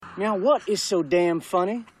Now, what is so damn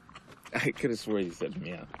funny? I could have sworn you said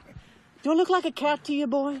meow. Do I look like a cat to you,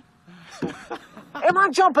 boy? Am I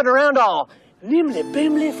jumping around all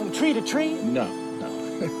nimbly-bimly from tree to tree? No.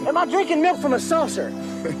 Am I drinking milk from a saucer?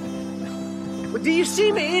 But do you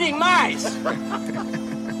see me eating mice?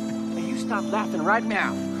 Now, you stop laughing right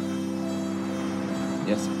now.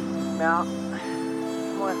 Yes, sir. Now,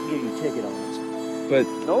 I'm gonna have to give you a ticket on this. But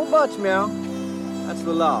No buts, meow. That's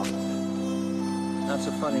the law. Not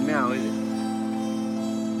so funny meow, is it?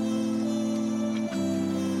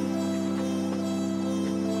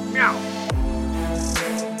 Meow.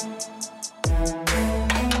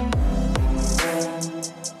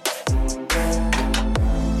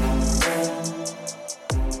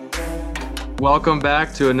 Welcome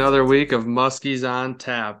back to another week of Muskies on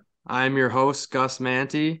Tap. I'm your host, Gus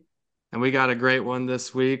Manty, and we got a great one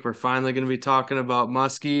this week. We're finally going to be talking about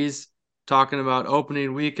Muskies, talking about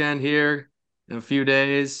opening weekend here in a few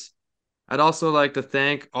days. I'd also like to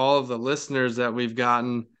thank all of the listeners that we've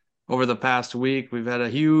gotten over the past week. We've had a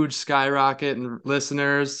huge skyrocket in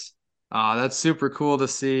listeners. That's super cool to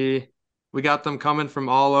see. We got them coming from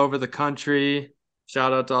all over the country.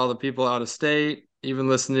 Shout out to all the people out of state, even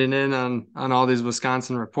listening in on all these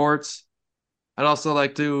Wisconsin reports. I'd also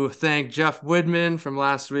like to thank Jeff Widman from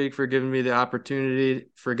last week for giving me the opportunity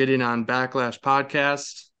for getting on Backlash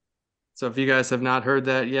Podcast. So if you guys have not heard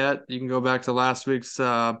that yet, you can go back to last week's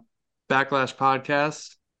Backlash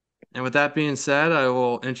Podcast. And with that being said, I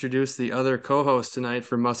will introduce the other co-host tonight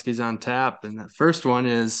for Muskies on Tap. And the first one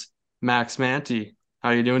is Max Manty. How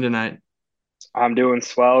are you doing tonight? I'm doing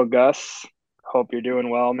swell, Gus. Hope you're doing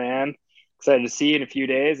well, man. Excited to see you in a few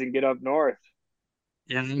days and get up north.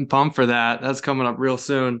 Yeah, I'm pumped for that. That's coming up real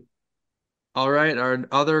soon. All right, our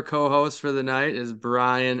other co-host for the night is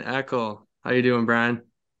Brian Eckel. How you doing, Brian?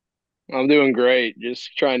 I'm doing great.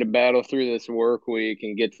 Just trying to battle through this work week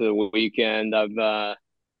and get to the weekend. I've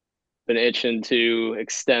been itching to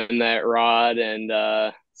extend that rod and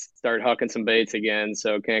start hucking some baits again,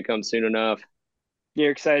 so it can't come soon enough.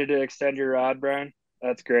 You're excited to extend your rod, Brian?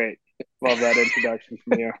 That's great. Love that introduction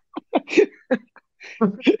from you.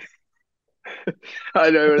 I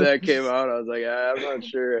know when that came out, I was like, I'm not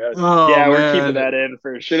sure. Yeah, we're man. keeping that in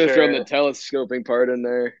for Should sure. have thrown the telescoping part in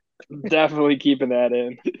there. Definitely keeping that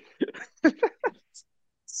in.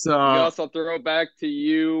 So, Gus, I'll throw it back to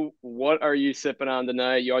you. What are you sipping on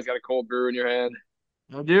tonight? You always got a cold brew in your hand.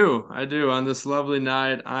 I do. On this lovely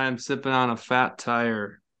night, I am sipping on a Fat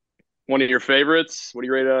Tire. One of your favorites? What do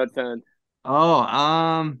you rate it out of 10?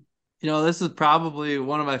 Oh, this is probably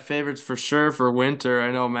one of my favorites for sure for winter.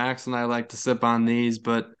 I know Max and I like to sip on these,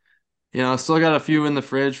 but I still got a few in the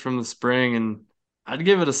fridge from the spring, and I'd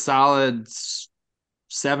give it a solid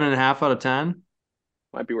 7.5 out of 10.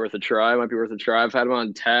 Might be worth a try. I've had them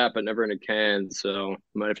on tap, but never in a can, so I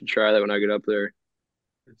might have to try that when I get up there.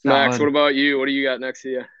 Max, what about you? What do you got next to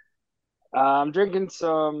you? I'm drinking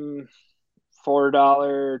some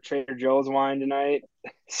 $4 Trader Joe's wine tonight.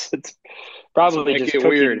 It's probably just cooking.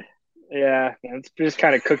 Weird. Yeah, it's just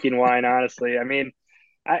kind of cooking wine, honestly. I mean,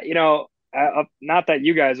 not that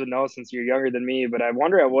you guys would know since you're younger than me, but I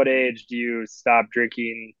wonder at what age do you stop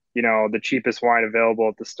drinking, the cheapest wine available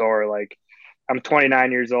at the store? Like, I'm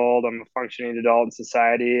 29 years old. I'm a functioning adult in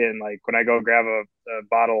society. And like, when I go grab a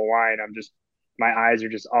bottle of wine, my eyes are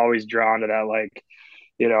just always drawn to that, like,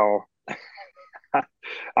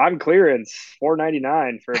 I'm clearance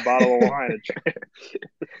 $4.99 for a bottle of wine.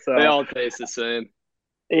 So they all taste the same.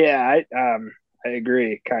 Yeah, I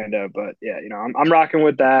agree, kind of, but yeah, I'm rocking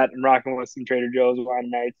with that. I'm rocking with some Trader Joe's wine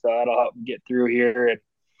tonight, so that'll help me get through here. And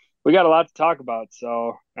we got a lot to talk about,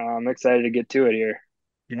 so I'm excited to get to it here.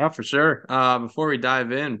 Yeah, for sure. Before we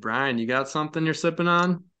dive in, Brian, you got something you're sipping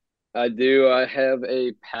on? I do. I have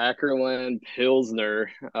a Packerland Pilsner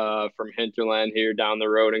from Hinterland here down the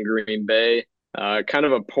road in Green Bay. Kind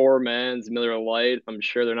of a poor man's Miller Lite. I'm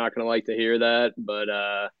sure they're not going to like to hear that, but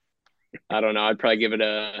I don't know. I'd probably give it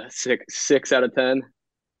a 6 out of 10.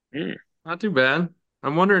 Not too bad.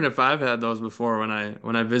 I'm wondering if I've had those before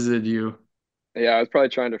when I visited you. Yeah, I was probably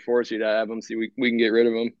trying to force you to have them, so we can get rid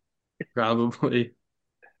of them. Probably.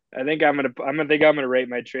 I think I'm gonna rate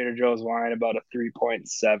my Trader Joe's wine about a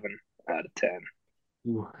 3.7 out of 10.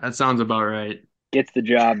 Ooh, that sounds about right. Gets the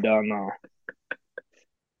job done though.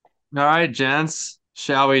 All right, gents,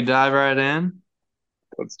 shall we dive right in?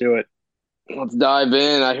 Let's do it. Let's dive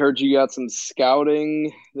in. I heard you got some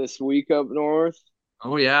scouting this week up north.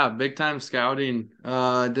 Oh yeah, big time scouting.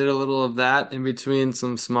 I did a little of that in between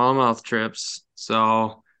some smallmouth trips.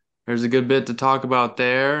 So there's a good bit to talk about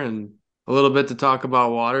there and a little bit to talk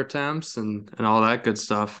about water temps and all that good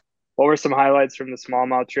stuff. What were some highlights from the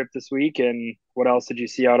smallmouth trip this week, and what else did you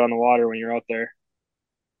see out on the water when you're out there?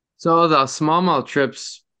 So the smallmouth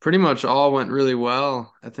trips pretty much all went really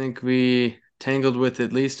well. I think we tangled with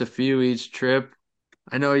at least a few each trip.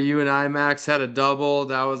 I know you and I, Max, had a double.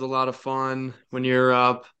 That was a lot of fun when you were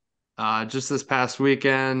up. Just this past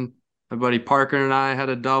weekend, my buddy Parker and I had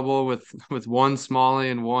a double with one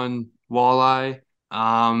smallie and one walleye.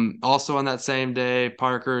 Also on that same day,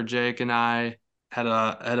 Parker, Jake, and I had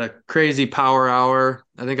a crazy power hour.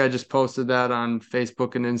 I think I just posted that on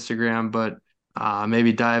Facebook and Instagram, but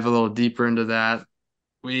maybe dive a little deeper into that.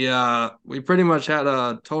 We pretty much had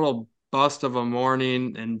a total bust of a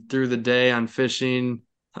morning and through the day on fishing.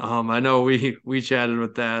 I know we chatted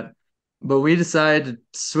with that, but we decided to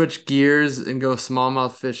switch gears and go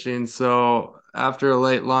smallmouth fishing. So after a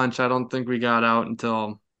late lunch, I don't think we got out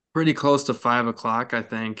until pretty close to 5 o'clock, I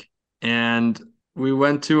think. And we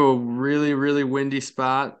went to a really, really windy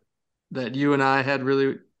spot that you and I had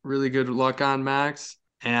really, really good luck on, Max.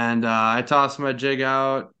 And I tossed my jig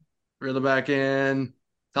out, reel it back in,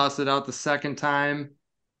 tossed it out the second time.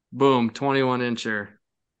 Boom, 21 incher.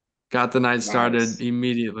 Got the night started Nice.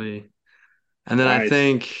 immediately. And then I Nice.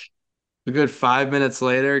 think a good 5 minutes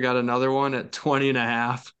later, got another one at 20 and a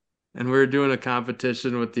half. And we were doing a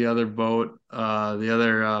competition with the other boat, the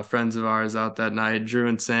other friends of ours out that night, Drew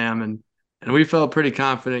and Sam. And we felt pretty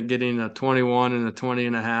confident getting a 21 and a 20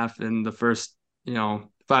 and a half in the first, 5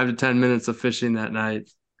 to 10 minutes of fishing that night,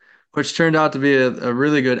 which turned out to be a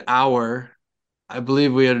really good hour. I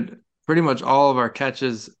believe we had pretty much all of our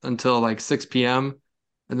catches until like 6 p.m.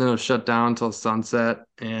 and then it was shut down until sunset.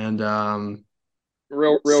 And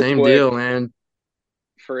Real same quick, deal, man.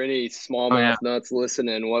 for any Oh yeah. smallmouth nuts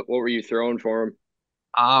listening, what were you throwing for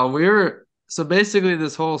them? We were so basically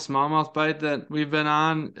this whole smallmouth bite that we've been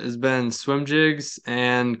on has been swim jigs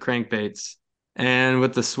and crankbaits. And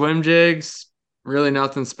with the swim jigs, really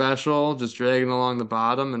nothing special, just dragging along the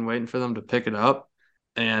bottom and waiting for them to pick it up.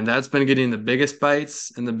 And that's been getting the biggest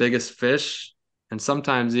bites and the biggest fish, and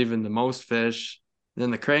sometimes even the most fish.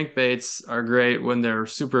 Then the crankbaits are great when they're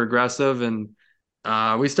super aggressive. And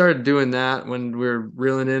we started doing that when we were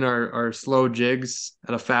reeling in our slow jigs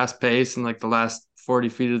at a fast pace in like the last 40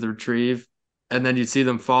 feet of the retrieve. And then you'd see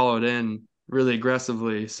them followed in really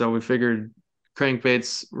aggressively. So we figured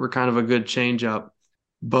crankbaits were kind of a good change up.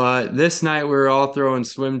 But this night we were all throwing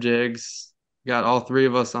swim jigs. Got all three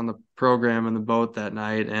of us on the program in the boat that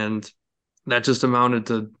night. And that just amounted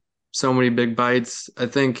to so many big bites. I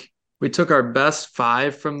think we took our best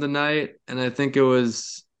five from the night. And I think it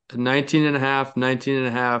was a 19 and a half, 19 and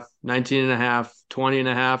a half, 19 and a half, 20 and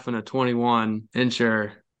a half, and a 21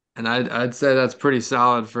 incher. And I'd say that's pretty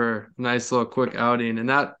solid for a nice little quick outing. And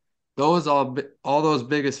that those all those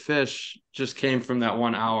biggest fish just came from that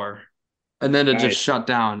 1 hour. And then it just Nice. shut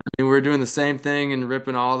down. I mean, we were doing the same thing and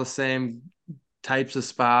ripping all the same types of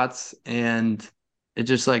spots, and it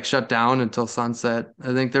just like shut down until sunset.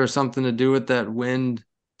 I think there was something to do with that wind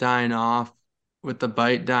dying off, with the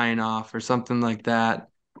bite dying off, or something like that.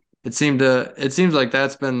 It seems like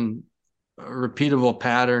that's been a repeatable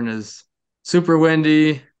pattern, is super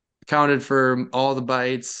windy, accounted for all the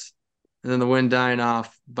bites, and then the wind dying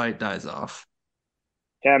off, bite dies off.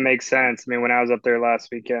 Yeah, it makes sense. I mean, when I was up there last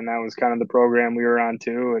weekend, that was kind of the program we were on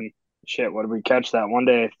too. And shit, what did we catch that one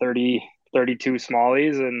day? 32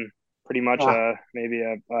 smallies and pretty much Yeah. maybe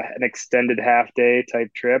an extended half day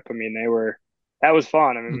type trip. I mean, that was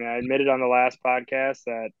fun. I mean, I admitted on the last podcast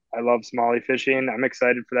that I love smallie fishing. I'm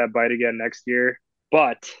excited for that bite again next year.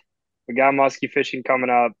 But we got musky fishing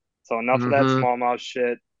coming up. So enough of that Mm-hmm. smallmouth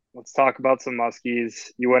shit. Let's talk about some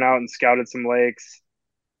muskies. You went out and scouted some lakes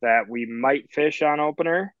that we might fish on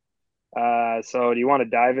opener. So do you want to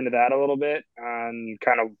dive into that a little bit on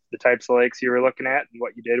kind of the types of lakes you were looking at and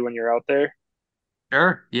what you did when you're out there?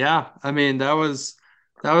 Sure. Yeah. I mean, that was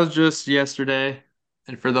just yesterday.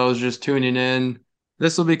 And for those just tuning in,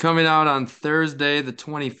 this will be coming out on Thursday, the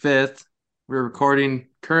 25th. We're recording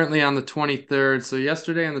currently on the 23rd. So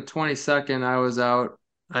yesterday on the 22nd, I was out.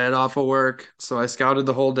 I had off of work, so I scouted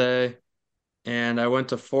the whole day and I went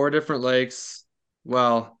to four different lakes.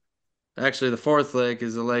 Well, actually the fourth lake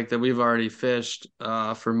is a lake that we've already fished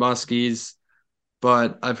for muskies,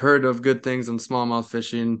 but I've heard of good things on smallmouth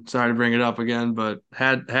fishing. Sorry to bring it up again, but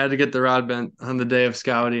had to get the rod bent on the day of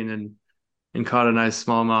scouting and caught a nice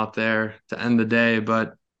smallmouth there to end the day.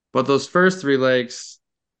 But those first three lakes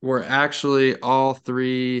were actually all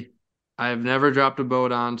three I've never dropped a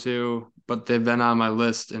boat onto, but they've been on my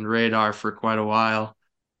list and radar for quite a while.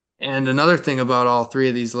 And another thing about all three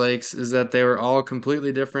of these lakes is that they were all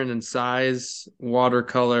completely different in size,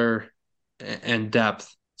 watercolor, and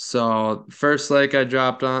depth. So first lake I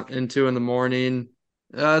dropped on into in the morning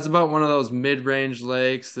It's about one of those mid-range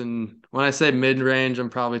lakes, and when I say mid-range, I'm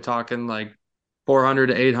probably talking like 400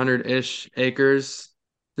 to 800-ish acres.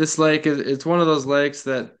 This lake is it's one of those lakes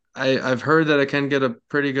that I've heard that it can get a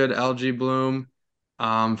pretty good algae bloom.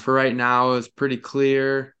 For right now, it's pretty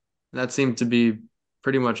clear. That seemed to be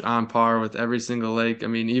pretty much on par with every single lake. I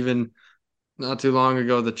mean, even not too long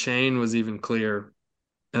ago, the chain was even clear,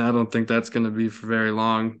 and I don't think that's going to be for very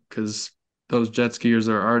long because those jet skiers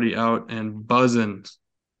are already out and buzzing.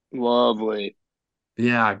 Lovely.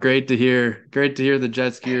 Yeah, great to hear. Great to hear the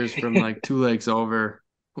jet skiers from like two lakes over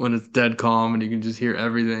when it's dead calm and you can just hear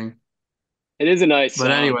everything. It is a nice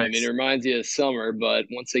But sound. I mean, it anyways, reminds you of summer, but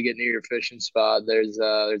once they get near your fishing spot, there's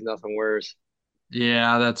nothing worse.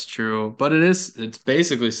 yeah, that's true. But it's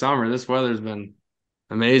basically summer. This weather's been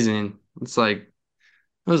amazing. It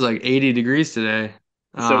was like 80 degrees today.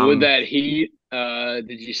 So with Um, that heat,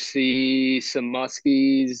 did you see some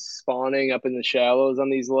muskies spawning up in the shallows on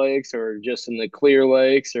these lakes, or just in the clear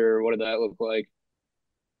lakes, or what did that look like?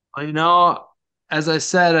 you know, as I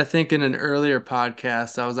said, I think in an earlier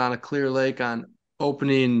podcast, I was on a clear lake on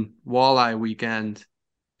opening walleye weekend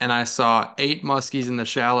and I saw 8 muskies in the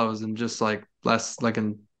shallows and just like less like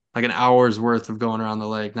an hour's worth of going around the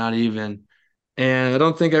lake, not even. And I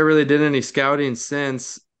don't think I really did any scouting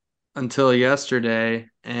since until yesterday.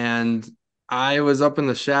 And I was up in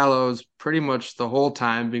the shallows pretty much the whole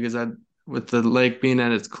time because with the lake being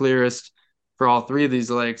at its clearest for all three of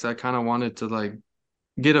these lakes, I kind of wanted to like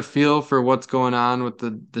get a feel for what's going on with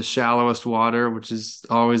the shallowest water, which is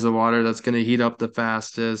always the water that's going to heat up the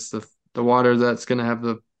fastest, the water that's going to have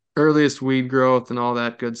the earliest weed growth and all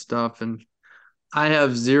that good stuff. And I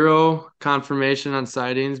have zero confirmation on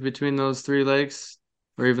sightings between those three lakes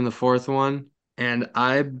or even the fourth one. And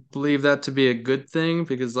I believe that to be a good thing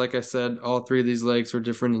because, like I said, all three of these lakes were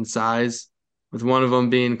different in size, with one of them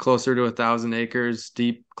being closer to 1,000 acres,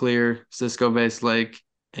 deep, clear, Cisco-based lake.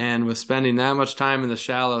 And with spending that much time in the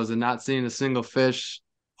shallows and not seeing a single fish,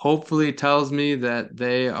 hopefully tells me that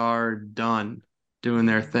they are done doing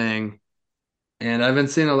their thing. And I've been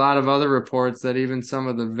seeing a lot of other reports that even some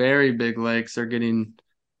of the very big lakes are getting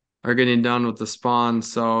done with the spawn.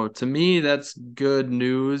 So to me, that's good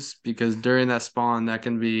news because during that spawn, that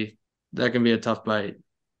can be a tough bite.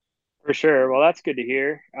 For sure. Well, that's good to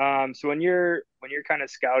hear. So when you're kind of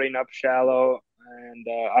scouting up shallow and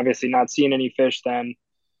obviously not seeing any fish, then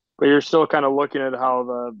but you're still kind of looking at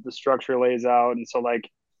how the structure lays out, and so like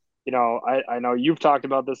I know you've talked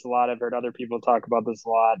about this a lot. I've heard other people talk about this a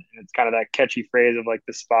lot, and it's kind of that catchy phrase of like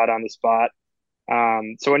the spot on the spot.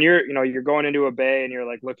 So when you're going into a bay and you're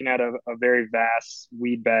like looking at a very vast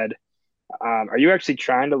weed bed, are you actually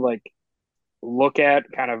trying to like look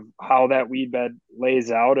at kind of how that weed bed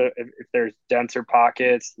lays out, if there's denser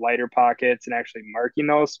pockets, lighter pockets, and actually marking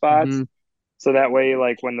those spots? Hmm. So that way,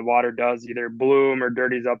 like when the water does either bloom or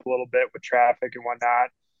dirties up a little bit with traffic and whatnot,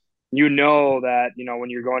 that when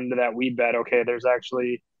you're going into that weed bed, okay, there's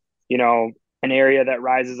actually you know an area that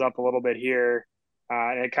rises up a little bit here,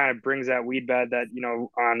 and it kind of brings that weed bed that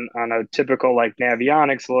on a typical like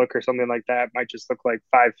navionics look or something like that might just look like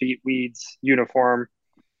 5 feet weeds uniform,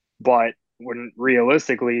 but when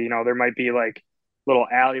realistically there might be like little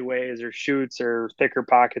alleyways or chutes or thicker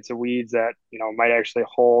pockets of weeds that might actually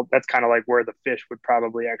hold. That's kind of like where the fish would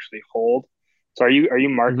probably actually hold. So are you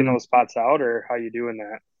marking Hmm. those spots out, or how you doing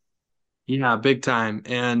that? Yeah, big time.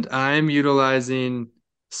 And I'm utilizing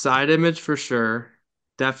side image for sure.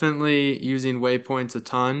 Definitely using waypoints a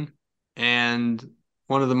ton. And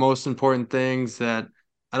one of the most important things that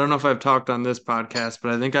I don't know if I've talked on this podcast,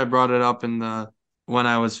 but I think I brought it up in the when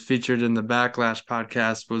I was featured in the Backlash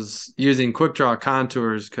podcast was using quick draw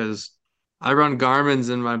contours because I run Garmin's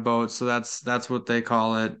in my boat, so that's what they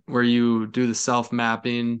call it, where you do the self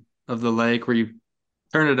mapping of the lake, where you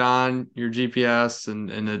turn it on your GPS and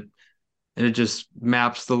it just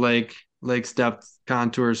maps the lake's depth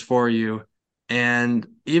contours for you. And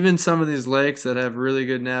even some of these lakes that have really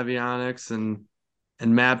good navionics and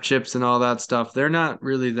map chips and all that stuff, they're not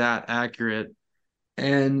really that accurate.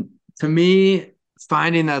 And to me,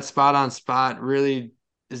 finding that spot on spot really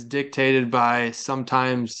is dictated by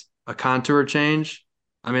sometimes a contour change.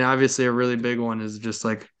 I mean, obviously a really big one is just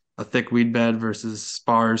like a thick weed bed versus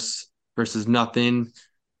sparse versus nothing,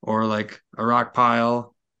 or like a rock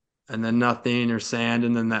pile and then nothing or sand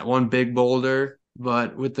and then that one big boulder.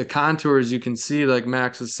 But with the contours, you can see, like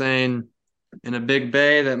Max was saying, in a big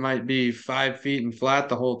bay that might be 5 feet and flat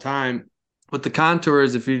the whole time. With the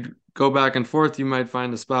contours, if you go back and forth, you might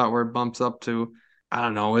find a spot where it bumps up to, I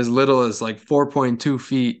don't know, as little as like 4.2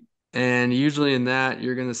 feet. And usually in that,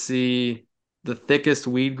 you're going to see the thickest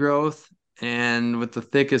weed growth And with the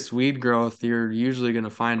thickest weed growth, you're usually going to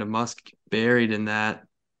find a musk buried in that,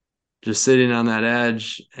 just sitting on that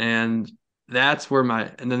edge. And that's where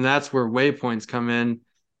waypoints come in.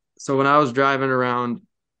 So when I was driving around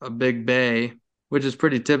a big bay, which is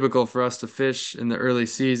pretty typical for us to fish in the early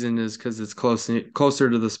season, is because it's closer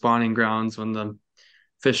to the spawning grounds when the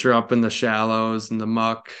fish are up in the shallows and the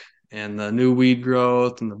muck and the new weed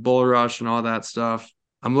growth and the bulrush and all that stuff.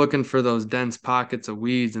 I'm looking for those dense pockets of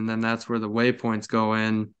weeds, and then that's where the waypoints go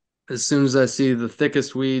in. As soon as I see the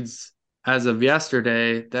thickest weeds as of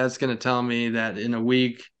yesterday, that's going to tell me that in a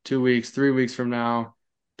week, 2 weeks, 3 weeks from now,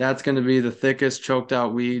 that's going to be the thickest choked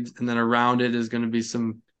out weeds. And then around it is going to be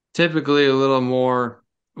some typically a little more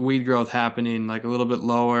weed growth happening, like a little bit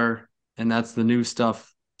lower. And that's the new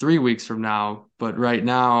stuff 3 weeks from now. But right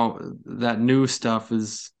now, that new stuff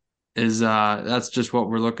is that's just what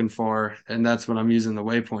we're looking for, and that's what I'm using the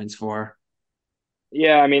waypoints for.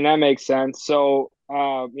 Yeah, I mean that makes sense. So,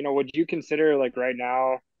 would you consider like right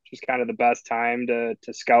now just kind of the best time to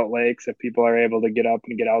scout lakes if people are able to get up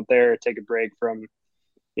and get out there, or take a break from,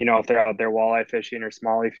 if they're out there walleye fishing or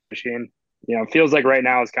smallie fishing? It feels like right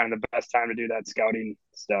now is kind of the best time to do that scouting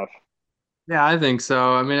stuff. Yeah, I think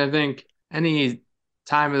so. I mean, I think any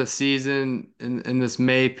time of the season in this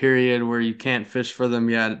May period where you can't fish for them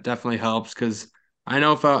yet, it definitely helps because I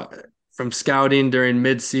know from scouting during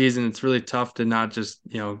mid-season, it's really tough to not just,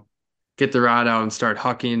 get the rod out and start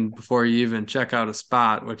hucking before you even check out a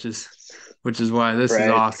spot, which is why this is Right.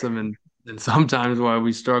 awesome and sometimes why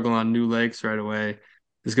we struggle on new lakes right away.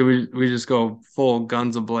 Is because we just go full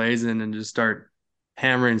guns a-blazing and just start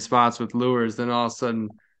hammering spots with lures. Then all of a sudden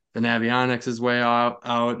the Navionics is way out,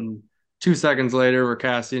 and 2 seconds later we're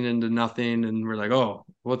casting into nothing, and we're like, oh,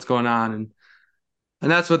 what's going on?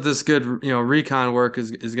 And that's what this good recon work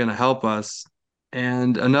is going to help us.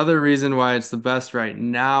 And another reason why it's the best right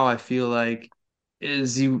now, I feel like,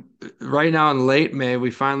 is you right now in late May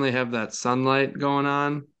we finally have that sunlight going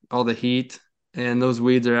on, all the heat, and those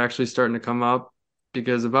weeds are actually starting to come up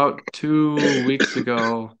because about 2 weeks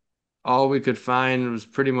ago all we could find was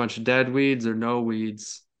pretty much dead weeds or no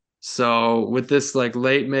weeds. So with this like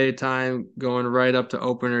late May time going right up to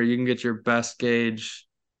opener, you can get your best gauge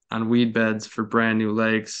on weed beds for brand new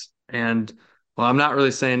lakes. And well, I'm not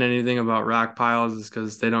really saying anything about rock piles is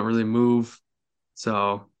because they don't really move.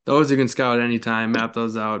 So those you can scout anytime, map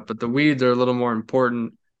those out. But the weeds are a little more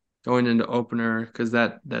important going into opener because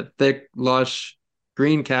that thick, lush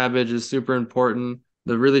green cabbage is super important.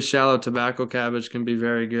 The really shallow tobacco cabbage can be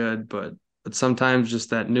very good, but sometimes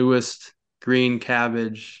just that newest green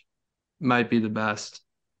cabbage might be the best.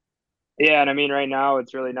 Yeah, and I mean right now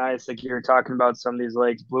it's really nice. Like you were talking about, some of these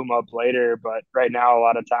lakes bloom up later, but right now a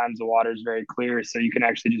lot of times the water is very clear, so you can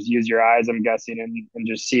actually just use your eyes, I'm guessing, and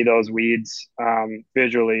just see those weeds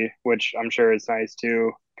visually, which I'm sure is nice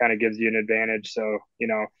too. Kind of gives you an advantage. So,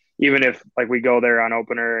 even if like we go there on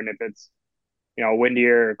opener and if it's,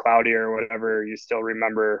 windier or cloudier or whatever, you still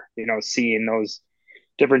remember, seeing those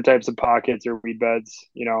different types of pockets or weed beds,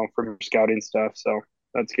 from your scouting stuff. So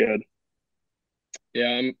that's good.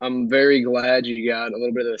 Yeah, I'm very glad you got a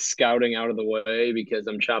little bit of the scouting out of the way because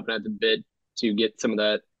I'm chopping at the bit to get some of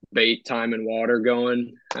that bait time and water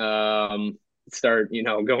going. Start,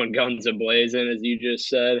 going guns a blazing as you just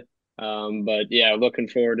said. But yeah, looking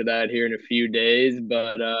forward to that here in a few days.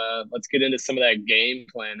 But let's get into some of that game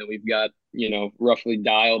plan that we've got, roughly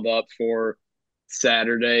dialed up for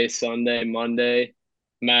Saturday, Sunday, Monday.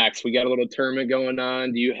 Max, we got a little tournament going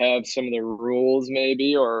on. Do you have some of the rules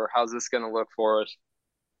maybe, or how's this going to look for us?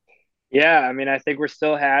 Yeah, I mean, I think we're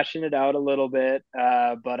still hashing it out a little bit,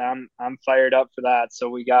 but I'm fired up for that. So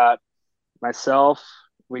we got myself,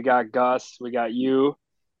 we got Gus, we got you,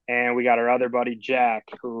 and we got our other buddy Jack,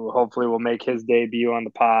 who hopefully will make his debut on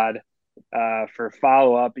the pod for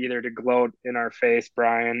follow up, either to gloat in our face,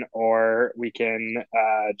 Brian, or we can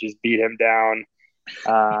just beat him down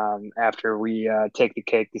after we take the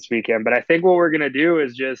cake this weekend. But I think what we're gonna do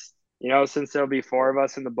is just, since there'll be four of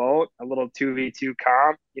us in the boat, a little 2v2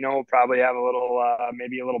 comp. We'll probably have a little,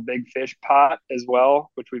 maybe a little big fish pot as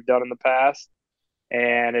well, which we've done in the past.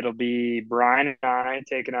 And it'll be Brian and I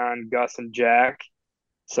taking on Gus and Jack.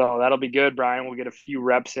 So that'll be good, Brian. We'll get a few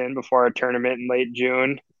reps in before our tournament in late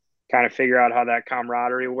June, kind of figure out how that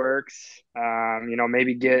camaraderie works.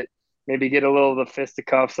 Maybe get a little of the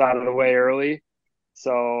fisticuffs out of the way early.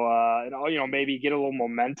 So maybe get a little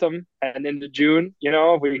momentum and into June.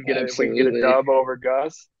 If we can get a Absolutely. dub over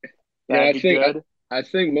Gus, Yeah, that'd be good. I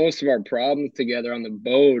think most of our problems together on the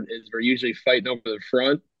boat is we're usually fighting over the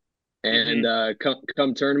front, and Hmm.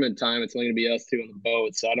 come tournament time, it's only going to be us two on the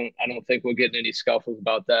boat. So I don't think we'll get in any scuffles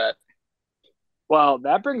about that. Well,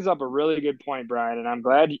 that brings up a really good point, Brian, and I'm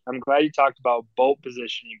glad you talked about boat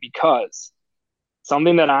positioning because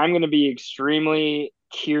something that I'm going to be extremely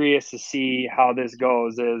curious to see how this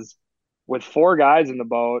goes is with four guys in the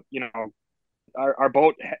boat, our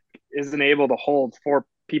boat isn't able to hold four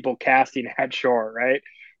people casting at shore, right?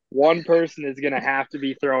 One person is going to have to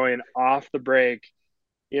be throwing off the break,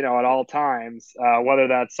 at all times, whether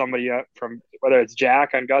that's somebody from whether it's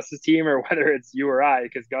Jack on Gus's team or whether it's you or I,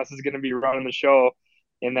 because Gus is going to be running the show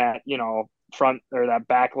in that, front or that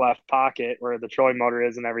back left pocket where the trolling motor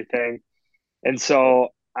is and everything. And so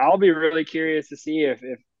I'll be really curious to see if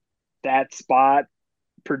that spot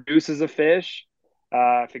produces a fish.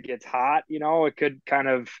 If it gets hot, it could kind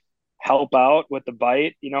of help out with the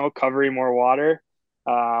bite, covering more water.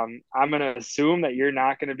 I'm going to assume that you're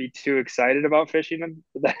not going to be too excited about fishing in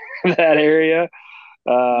that area.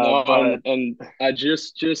 No, But and I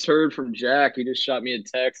just heard from Jack. He just shot me a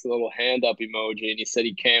text, a little hand up emoji, and he said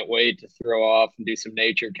he can't wait to throw off and do some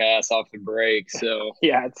nature casts off the break. So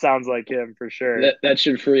yeah, it sounds like him for sure. that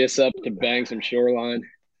should free us up to bang some shoreline.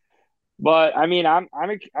 But I mean, I'm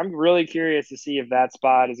really curious to see if that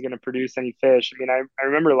spot is going to produce any fish. I mean, I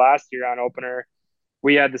remember last year on opener,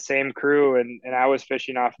 we had the same crew and I was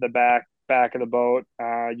fishing off the back of the boat.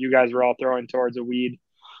 You guys were all throwing towards a weed,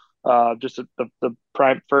 just the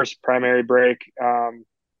first primary break, on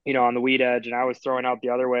the weed edge, and I was throwing out the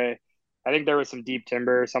other way. I think there was some deep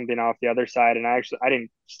timber or something off the other side, and I didn't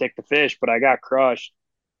stick the fish, but I got crushed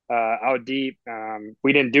out deep.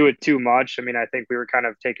 We didn't do it too much. I mean, I think we were kind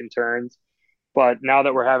of taking turns. But now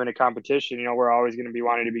that we're having a competition, we're always going to be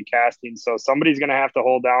wanting to be casting. So somebody's going to have to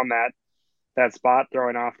hold down that spot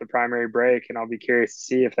throwing off the primary break, and I'll be curious to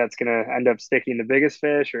see if that's going to end up sticking the biggest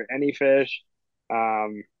fish or any fish.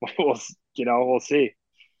 Um, we'll see.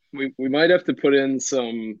 We might have to put in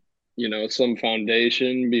some, some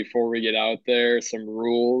foundation before we get out there, some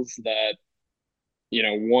rules that,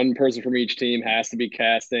 one person from each team has to be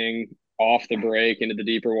casting off the break into the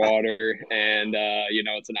deeper water, and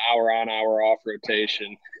it's an hour on, hour off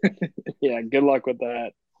rotation. Yeah, good luck with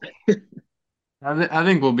that. I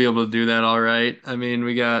think we'll be able to do that all right. I mean,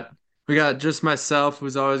 we got just myself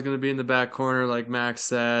who's always going to be in the back corner, like Max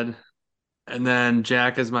said, and then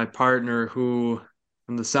Jack is my partner, who,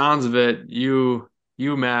 from the sounds of it, you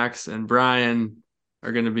Max and Brian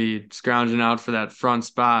are going to be scrounging out for that front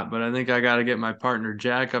spot. But I think I got to get my partner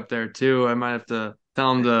Jack up there too. I might have to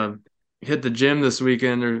tell him to hit the gym this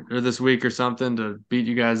weekend or this week or something to beat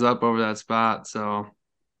you guys up over that spot. So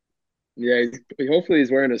Yeah, hopefully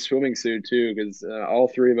he's wearing a swimming suit too, because all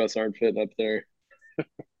three of us aren't fitting up there.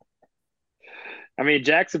 I mean,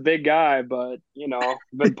 Jack's a big guy, but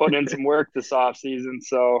been putting in some work this off season,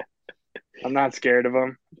 so I'm not scared of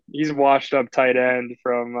him. He's washed up tight end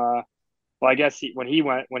from well, I guess when he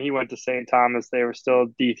went to St. Thomas, they were still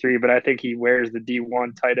D3, but I think he wears the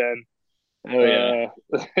D1 tight end Oh yeah,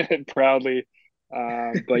 proudly.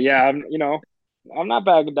 But yeah, I'm not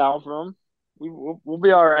backing down from him. We'll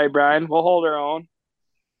be all right, Brian. We'll hold our own,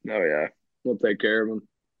 oh yeah, we'll take care of him.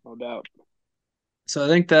 no doubt. So I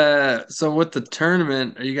think so with the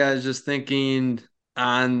tournament, are you guys just thinking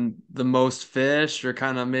on the most fish or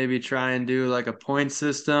kind of maybe try and do like a point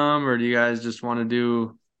system, or do you guys just want to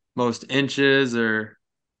do most inches, or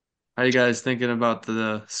how are you guys thinking about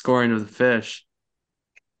the scoring of the fish?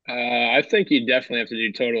 I think you definitely have to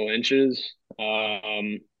do total inches,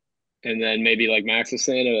 and then maybe like Max is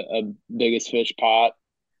saying, a biggest fish pot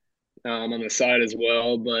on the side as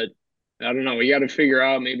well. But I don't know. We got to figure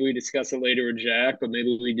out. Maybe we discuss it later with Jack, but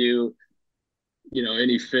maybe we do,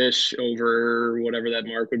 any fish over whatever that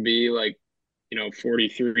mark would be, like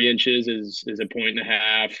 43 inches is a point and a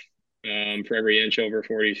half for every inch over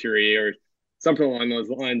 43 or something along those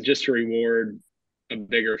lines, just to reward a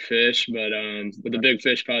bigger fish. But with the big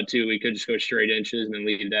fish pot too, we could just go straight inches and then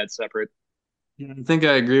leave that separate. Yeah, I think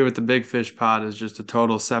I agree with the big fish pot is just a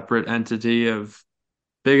total separate entity of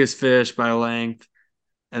biggest fish by length.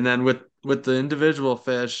 And then with the individual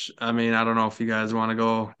fish, I mean, I don't know if you guys want to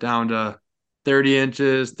go down to 30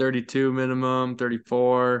 inches, 32 minimum,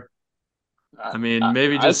 34. I mean,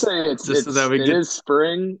 maybe I say just so that we it get is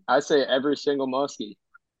spring. I say every single muskie.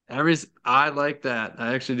 I like that.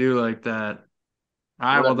 I actually do like that. All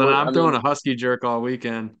right, well then What I'm I throwing mean, a husky jerk all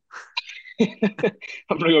weekend.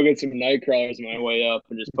 I'm gonna go get some night crawlers on my way up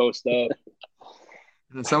and just post up.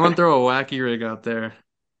 And someone throw a wacky rig out there.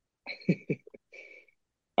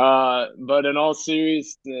 But in all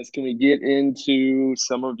seriousness, can we get into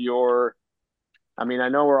some of your? I mean, I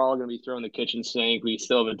know we're all gonna be throwing the kitchen sink. We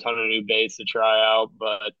still have a ton of new baits to try out,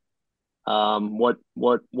 but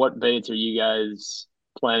what baits are you guys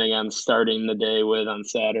planning on starting the day with on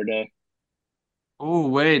Saturday? Oh,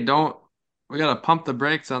 wait, don't we gotta pump the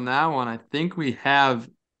brakes on that one. I think we have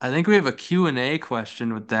a Q and A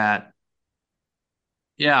question with that.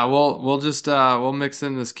 Yeah, we'll just we'll mix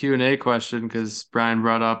in this Q&A question because Brian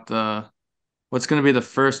brought up the what's going to be the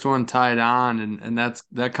first one tied on, and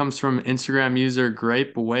that comes from Instagram user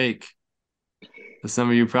Grape Wake. Some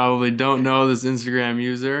of you probably don't know this Instagram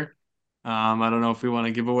user. I don't know if we want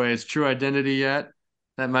to give away his true identity yet.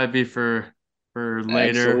 That might be for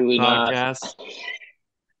later Absolutely not. podcasts.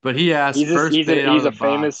 But he asked He's just first bait out of he's the a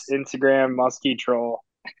famous box. Instagram musky troll,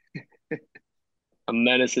 A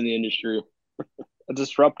menace in the industry. a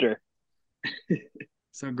disruptor.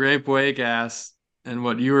 So Grape Wake asked, and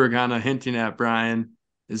what you were kind of hinting at, Brian,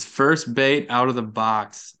 is first bait out of the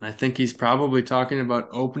box. And I think he's probably talking about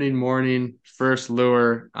opening morning, first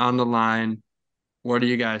lure on the line. What are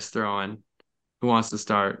you guys throwing? Who wants to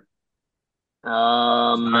start?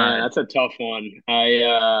 All Man, right. that's a tough one.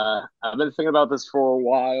 I've been thinking about this for a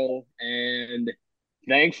while, and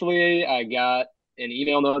thankfully I got an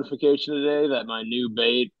email notification today that my new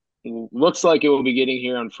bait looks like it will be getting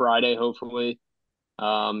here on Friday, hopefully.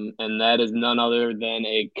 And that is none other than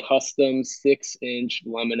a custom 6-inch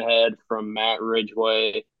lemon head from Matt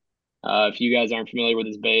Ridgway. If you guys aren't familiar with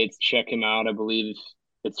his baits, check him out. I believe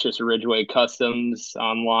it's just Ridgway Customs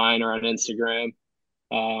online or on Instagram.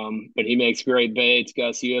 But he makes great baits.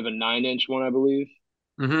 Gus, you have a 9-inch one, I believe.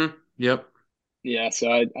 Mm-hmm. Yep. Yeah, so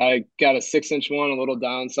I got a 6-inch one, a little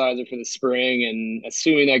downsizer for the spring, and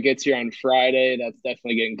assuming that gets here on Friday, that's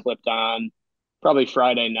definitely getting clipped on probably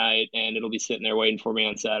Friday night, and it'll be sitting there waiting for me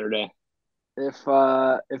on Saturday. If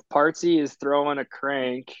Partsy is throwing a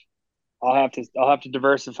crank, I'll have to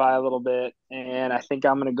diversify a little bit, and I think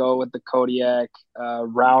I'm gonna go with the Kodiak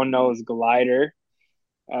round nose glider.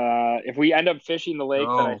 If we end up fishing the lake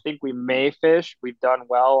that I Oh, think we may fish, we've done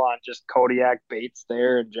well on just Kodiak baits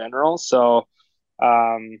there in general. So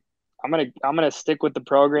I'm gonna stick with the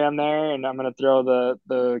program there, and I'm gonna throw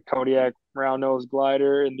the Kodiak round nose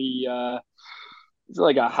glider in the it's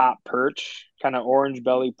like a hot perch, kind of orange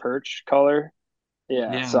belly perch color.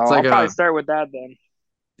 Yeah, yeah. so It's I'll like probably a start with that then.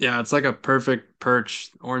 yeah. It's like a perfect perch.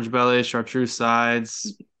 Orange belly, chartreuse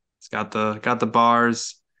sides. It's got the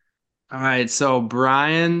bars. All right, so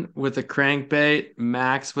Brian with a crankbait,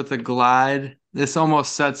 Max with a glide. This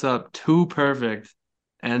almost sets up two perfect.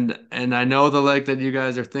 And I know the lake that you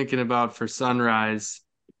guys are thinking about for sunrise.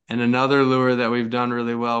 And another lure that we've done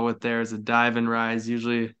really well with there is a dive and rise,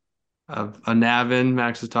 usually a Navin.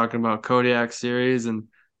 Max was talking about Kodiak series and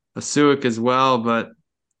a Suic as well, but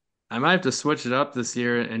I might have to switch it up this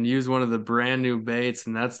year and use one of the brand new baits,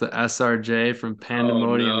 and that's the SRJ from Oh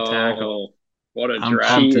Pandemonium Tackle. no. What a I'm pumped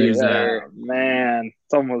draft to pick use Cheat, that. there. man,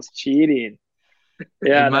 it's almost cheating. It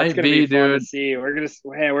Yeah, that's might gonna be be, fun to dude. see.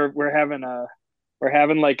 We're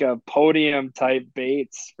having like a podium type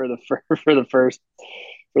baits for the for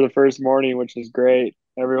the first morning, which is great.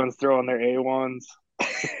 Everyone's throwing their A1s.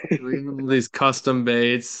 These custom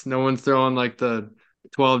baits. No one's throwing like the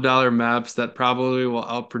 $12 maps that probably will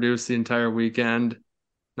outproduce the entire weekend.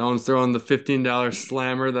 No one's throwing the $15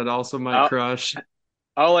 slammer that also might I'll, crush.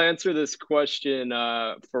 I'll answer this question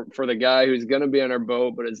for the guy who's going to be on our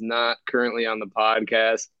boat but is not currently on the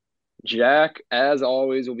podcast. Jack, as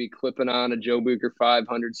always, will be clipping on a Joe Bucher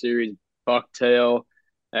 500 series bucktail.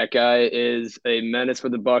 That guy is a menace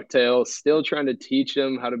with the bucktail. Still trying to teach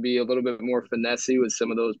him how to be a little bit more finessey with some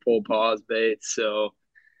of those pull pause baits. So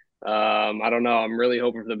I don't know. I'm really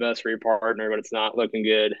hoping for the best for your partner, but it's not looking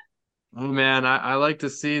good. Oh man, I like to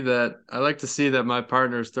see that. I like to see that my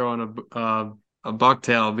partner's throwing a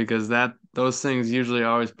bucktail because that those things usually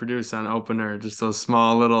always produce on opener, just those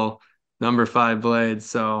small little number 5 blades.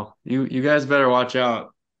 So you guys better watch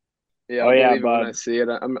out. Yeah, Oh I'll yeah, believe it when I bud. see it.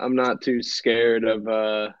 I'm not too scared of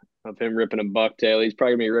him ripping a bucktail. He's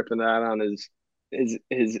probably gonna be ripping that on his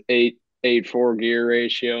 8.4 gear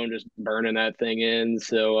ratio and just burning that thing in.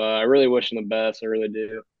 So I really wish him the best. I really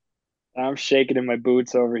do. I'm shaking in my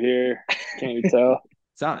boots over here. Can't you tell?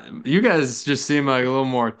 So you guys just seem like a little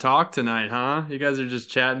more talk tonight, huh? You guys are just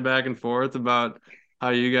chatting back and forth about how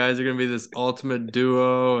you guys are gonna be this ultimate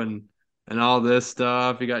duo and all this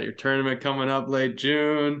stuff. You got your tournament coming up late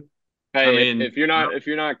June. I Hey, mean, if you're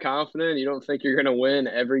not confident, you don't think you're gonna win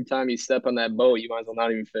every time you step on that boat, you might as well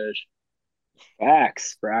not even fish.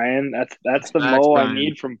 Facts, Brian. That's the facts, mo I Brian.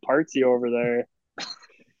 need from Partsy over there.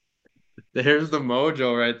 There's the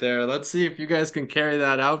mojo right there. Let's see if you guys can carry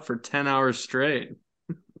that out for 10 hours straight.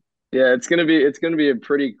 Yeah, it's gonna be a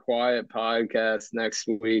pretty quiet podcast next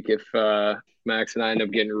week if Max and I end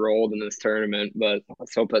up getting rolled in this tournament, but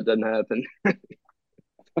let's hope that doesn't happen.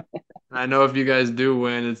 I know if you guys do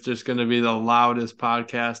win, it's just going to be the loudest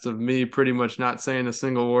podcast of me pretty much not saying a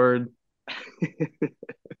single word.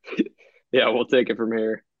 Yeah, we'll take it from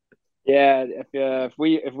here. Yeah, if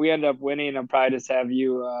we end up winning, I'll probably just have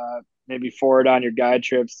you maybe forward on your guide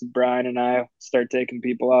trips. Brian and I start taking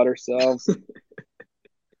people out ourselves.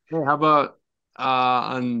 Hey, how about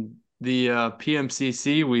on the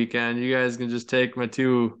PMCC weekend, you guys can just take my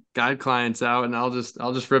two guide clients out and I'll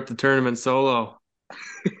just rip the tournament solo.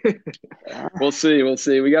 We'll see. We'll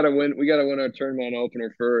see. We gotta win. We gotta win our tournament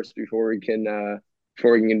opener first before we can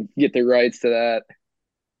get the rights to that.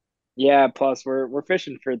 Yeah, plus we're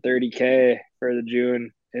fishing for 30K for the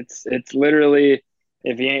June. It's literally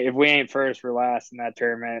if we ain't first, we're last in that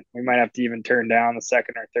tournament. We might have to even turn down the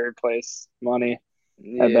second or third place money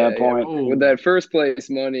at that Yeah. point. Oh, With that first place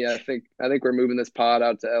money, I think we're moving this pod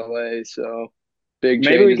out to LA. So big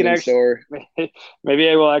Maybe we changes can in actually store. maybe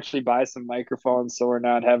I will actually buy some microphones so we're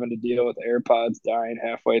not having to deal with AirPods dying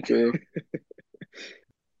halfway through.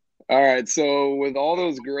 All right. So with all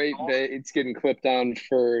those great baits getting clipped on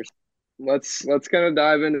first, let's kind of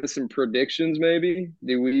dive into some predictions. Maybe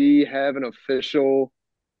do we have an official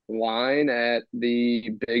line at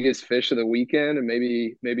the biggest fish of the weekend, and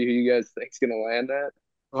maybe who you guys think's gonna land at?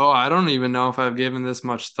 oh, I don't even know if I've given this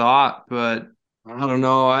much thought, but I don't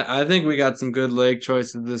know. I think we got some good lake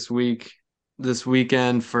choices this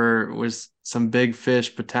weekend for with some big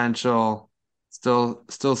fish potential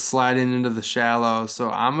still sliding into the shallow. So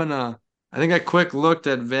I think I quick looked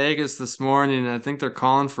at Vegas this morning and I think they're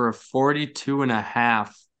calling for a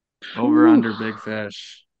 42.5 over Whew. under big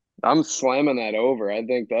fish. I'm slamming that over. I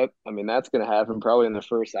mean, that's gonna happen probably in the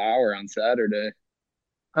first hour on Saturday.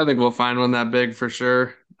 I think we'll find one that big for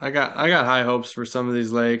sure. I got high hopes for some of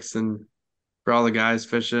these lakes and for all the guys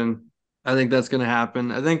fishing. I think that's gonna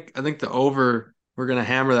happen. I think the over, we're gonna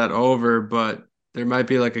hammer that over, but there might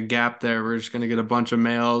be like a gap there. We're just gonna get a bunch of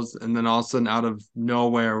males, and then all of a sudden, out of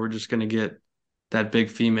nowhere, we're just gonna get that big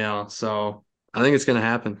female. So I think it's gonna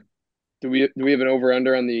happen. Do we have an over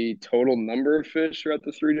under on the total number of fish throughout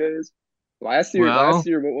the 3 days? Last Well,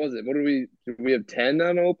 year, what was it? What did we have 10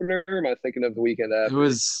 on opener? Or am I thinking of the weekend it after?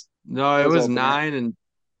 was no, That it was was opener. nine and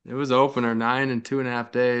it was opener 9 and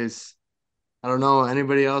 2.5 days. I don't know.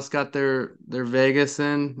 Anybody else got their Vegas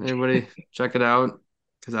in? Anybody check it out?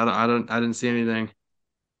 Because I didn't see anything.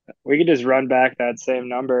 We could just run back that same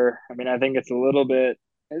number. I mean, I think it's a little bit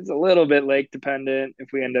lake dependent if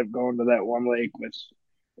we end up going to that one lake with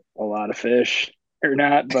a lot of fish or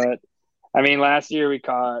not. But I mean, last year we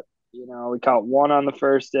caught one on the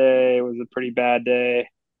first day. It was a pretty bad day,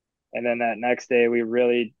 and then that next day we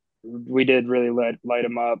did really light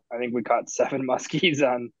them up. I think we caught seven muskies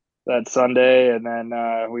on that Sunday, and then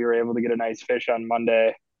we were able to get a nice fish on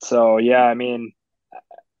Monday. So yeah, I mean,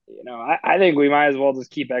 I think we might as well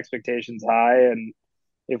just keep expectations high, and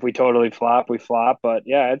if we totally flop, we flop. But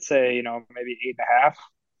yeah, I'd say maybe 8.5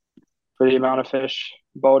 for the amount of fish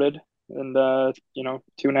boated, and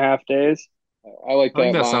 2.5 days. I like I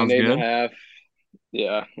think that that line, sounds eight and a good. half.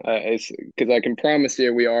 Yeah, because I can promise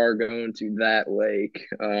you we are going to that lake.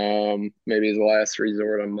 Maybe as a last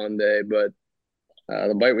resort on Monday, but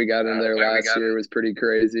the bite we got in there last year was pretty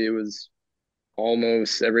crazy. It was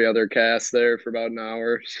almost every other cast there for about an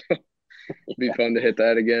hour. So it'd be fun to hit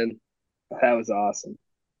that again. That was awesome.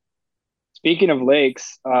 Speaking of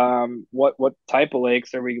lakes, what type of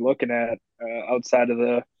lakes are we looking at outside of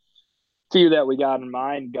the few that we got in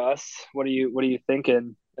mind, Gus? What are you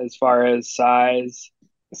thinking as far as size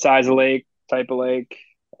of lake, type of lake?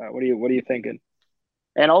 What are you thinking?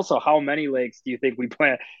 And also, how many lakes do you think we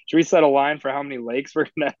plan? Should we set a line for how many lakes we're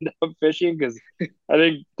gonna end up fishing? Because I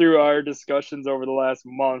think through our discussions over the last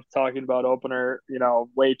month, talking about opener,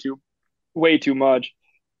 way too much.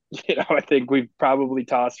 I think we've probably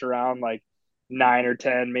tossed around like 9 or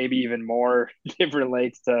 10, maybe even more different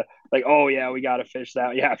lakes to like, oh yeah, we got to fish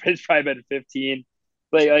that. Yeah, it's probably been 15.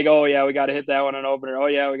 Like, oh yeah, we got to hit that one on opener. Oh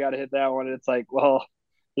yeah, we got to hit that one. And it's like, well,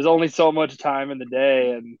 there's only so much time in the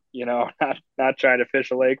day, and not trying to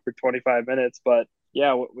fish a lake for 25 minutes. But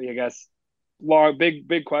yeah, I guess long,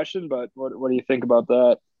 big question. But what do you think about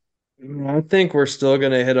that? I think we're still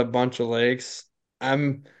gonna hit a bunch of lakes.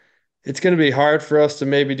 I'm It's gonna be hard for us to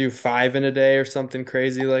maybe do five in a day or something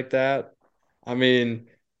crazy like that. I mean,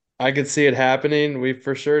 I could see it happening. We've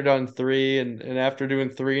for sure done three, and after doing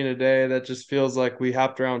three in a day, that just feels like we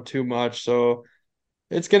hopped around too much. So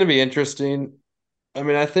it's gonna be interesting. I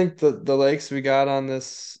mean, I think the lakes we got on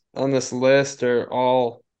this list are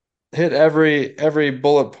all hit every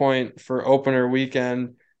bullet point for opener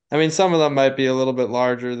weekend. I mean, some of them might be a little bit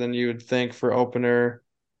larger than you would think for opener.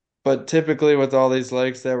 But typically with all these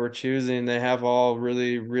lakes that we're choosing, they have all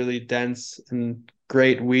really, really dense and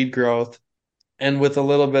great weed growth. And with a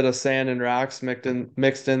little bit of sand and rocks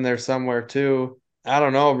mixed in there somewhere too. I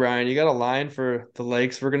don't know, Brian. You got a line for the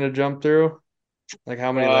lakes we're gonna jump through? Like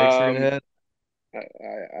how many lakes we're gonna Um, hit?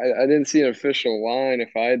 I didn't see an official line.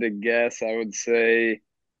 If I had to guess, I would say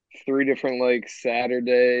three different lakes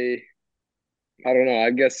Saturday. I don't know.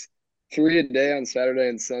 I guess three a day on Saturday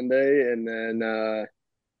and Sunday, and then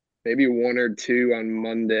maybe one or two on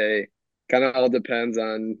Monday. Kind of all depends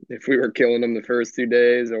on if we were killing them the first 2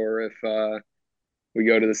 days or if we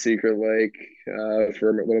go to the secret lake for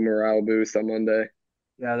a little morale boost on Monday.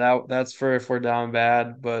 Yeah, that's for if we're down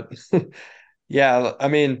bad. But yeah, I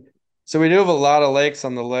mean, so we do have a lot of lakes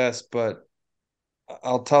on the list, but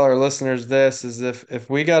I'll tell our listeners this is if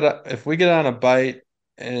we get on a bite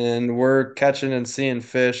and we're catching and seeing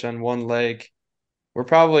fish on one lake, we're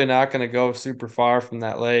probably not going to go super far from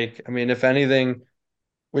that lake. I mean, if anything,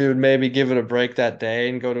 we would maybe give it a break that day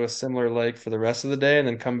and go to a similar lake for the rest of the day and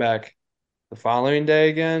then come back the following day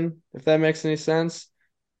again, if that makes any sense.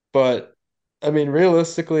 But I mean,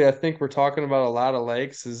 realistically, I think we're talking about a lot of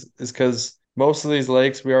lakes is because most of these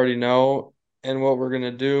lakes we already know, and what we're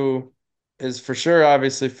gonna do is for sure,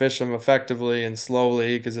 obviously, fish them effectively and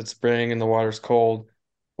slowly because it's spring and the water's cold.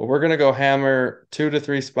 But we're gonna go hammer 2 to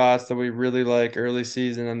 3 spots that we really like early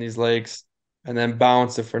season on these lakes, and then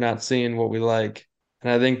bounce if we're not seeing what we like.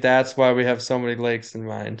 And I think that's why we have so many lakes in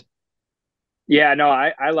mind. Yeah, no,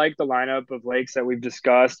 I like the lineup of lakes that we've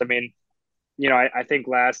discussed. I mean, I think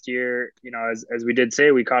last year, as we did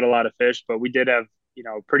say, we caught a lot of fish, but we did have,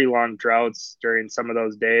 pretty long droughts during some of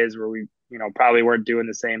those days where we, probably weren't doing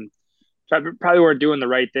probably weren't doing the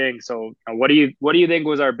right thing. So, what do you think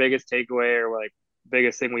was our biggest takeaway or like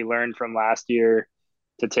biggest thing we learned from last year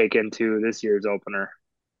to take into this year's opener?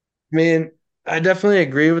 I mean, I definitely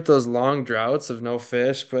agree with those long droughts of no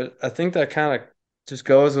fish, but I think that kind of just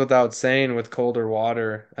goes without saying with colder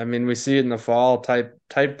water. I mean, we see it in the fall,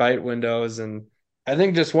 tight bite windows, and I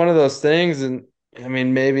think just one of those things. And I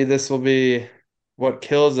mean, maybe this will be what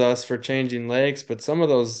kills us for changing lakes, but some of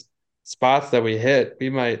those spots that we hit,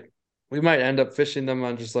 we might end up fishing them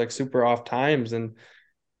on just like super off times, and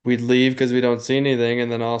we'd leave because we don't see anything,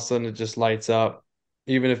 and then all of a sudden it just lights up.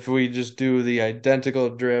 Even if we just do the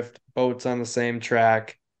identical drift, boats on the same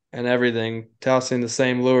track and everything, tossing the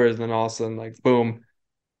same lures, then all of a sudden, like boom,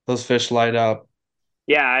 those fish light up.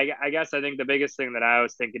 Yeah, I guess I think the biggest thing that I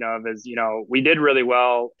was thinking of is, we did really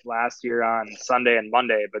well last year on Sunday and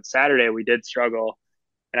Monday, but Saturday we did struggle.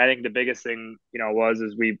 And I think the biggest thing,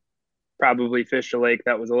 is we probably fished a lake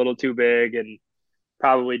that was a little too big and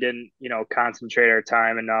probably didn't, concentrate our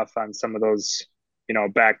time enough on some of those,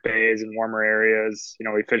 back bays and warmer areas.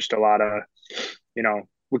 We fished a lot of,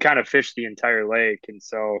 we kind of fished the entire lake. And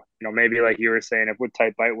so, maybe like you were saying, if with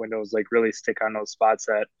tight bite windows, like really stick on those spots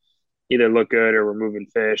that either look good or we're moving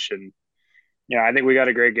fish. And, I think we got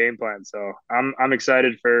a great game plan. So I'm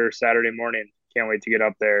excited for Saturday morning. Can't wait to get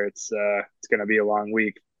up there. It's going to be a long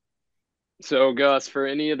week. So, Gus, for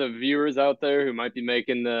any of the viewers out there who might be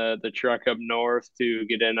making the trek up north to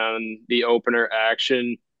get in on the opener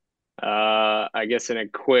action, I guess in a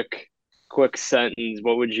quick sentence,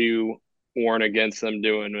 what would you warn against them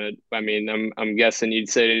doing? It. I mean, I'm guessing you'd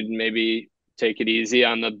say maybe take it easy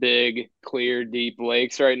on the big, clear, deep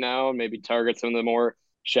lakes right now, and maybe target some of the more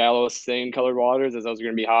shallow, stain colored waters as those are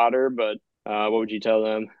going to be hotter. But what would you tell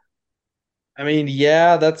them? I mean,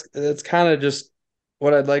 yeah, that's kind of just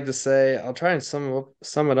what I'd like to say. I'll try and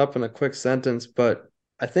sum it up in a quick sentence, but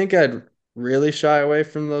I think I'd really shy away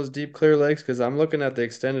from those deep clear lakes because I'm looking at the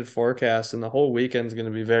extended forecast and the whole weekend's going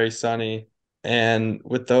to be very sunny. And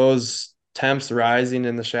with those temps rising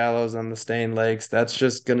in the shallows on the stained lakes, that's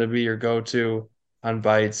just going to be your go-to on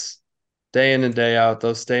bites. Day in and day out,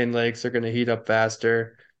 those stained lakes are going to heat up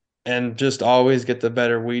faster and just always get the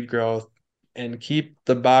better weed growth and keep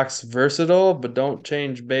the box versatile, but don't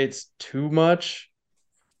change baits too much.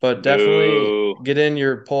 But definitely Boo. get in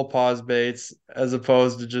your pull pause baits as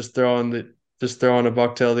opposed to just throwing a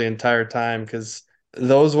bucktail the entire time because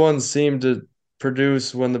those ones seem to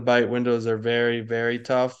produce when the bite windows are very, very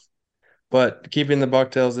tough. But keeping the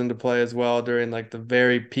bucktails into play as well during like the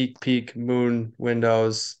very peak moon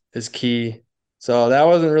windows is key. So that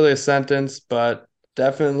wasn't really a sentence, but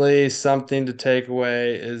definitely something to take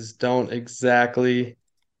away is don't exactly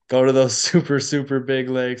go to those super big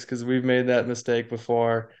lakes because we've made that mistake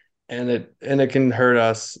before and it can hurt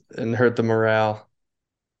us and hurt the morale.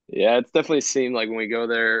 Yeah, it's definitely seemed like when we go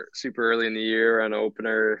there super early in the year on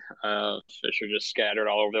opener, fish are just scattered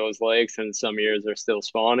all over those lakes, and some years they're still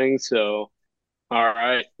spawning. So All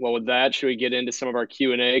right. Well, with that, should we get into some of our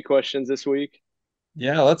Q&A questions this week?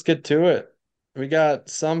 Yeah, let's get to it. We got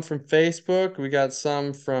some from Facebook, we got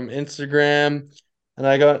some from Instagram, and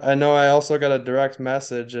I know I also got a direct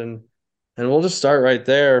message and we'll just start right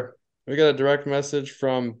there. We got a direct message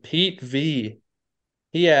from Pete V.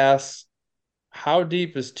 He asks, how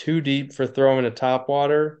deep is too deep for throwing a top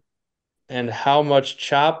water? And how much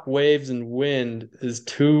chop, waves, and wind is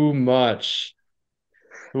too much?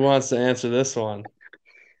 Who wants to answer this one?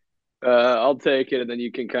 I'll take it, and then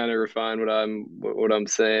you can kind of refine what I'm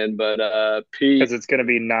saying. But because it's going to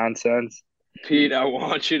be nonsense. Pete, I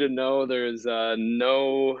want you to know there's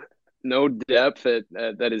no depth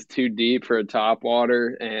that is too deep for a top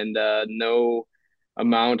water, and no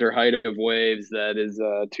amount or height of waves that is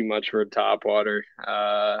too much for a top water.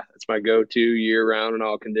 It's my go-to year round in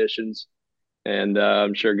all conditions, and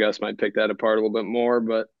I'm sure Gus might pick that apart a little bit more,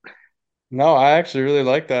 but No, I actually really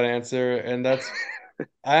like that answer, and I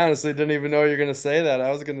honestly didn't even know you're gonna say that.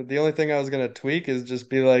 The only thing I was gonna tweak is just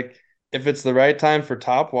be like, if it's the right time for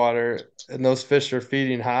top water and those fish are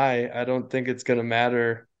feeding high, I don't think it's gonna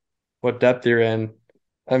matter what depth you're in.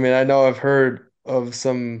 I mean, I know I've heard of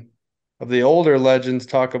some of the older legends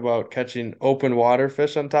talk about catching open water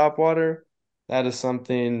fish on top water. That is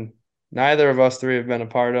something neither of us three have been a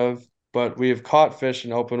part of, but we have caught fish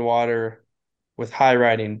in open water with high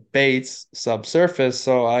riding baits subsurface.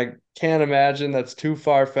 So I can't imagine that's too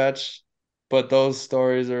far fetched, but those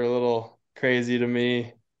stories are a little crazy to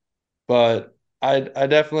me. But I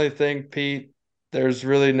definitely think, Pete, there's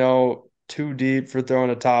really no too deep for throwing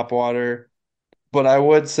a top water. But I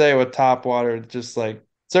would say with top water, just like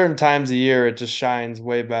certain times of year, it just shines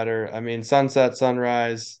way better. I mean, sunset,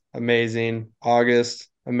 sunrise, amazing. August,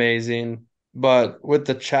 amazing. But with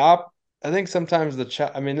the chop, I think sometimes the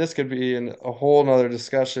chop, I mean, this could be a whole nother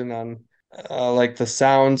discussion on like the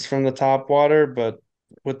sounds from the top water. But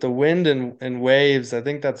with the wind and waves, I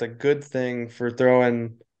think that's a good thing for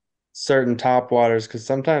throwing certain top waters because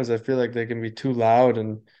sometimes I feel like they can be too loud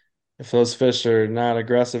and if those fish are not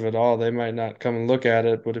aggressive at all, they might not come and look at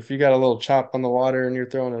it. But if you got a little chop on the water and you're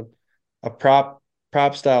throwing a prop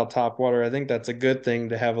style top water, I think that's a good thing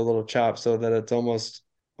to have a little chop so that it's almost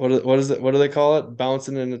what is it? What do they call it?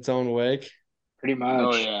 Bouncing in its own wake. Pretty oh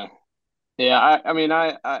much. yeah, yeah. I mean,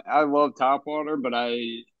 I love top water, but I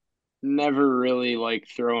never really like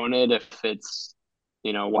throwing it if it's,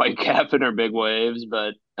 white capping or big waves.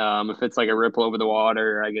 But if it's like a ripple over the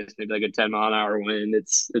water, I guess maybe like a 10-mile-an-hour wind,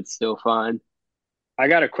 it's still fine. I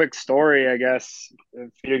got a quick story, I guess, if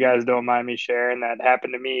you guys don't mind me sharing, that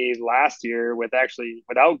happened to me last year with actually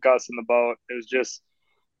without Gus in the boat. It was just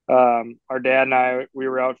our dad and I, we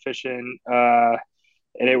were out fishing, and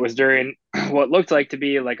it was during what looked like to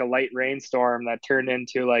be like a light rainstorm that turned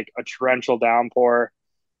into like a torrential downpour.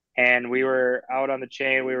 And we were out on the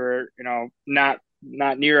chain. We were,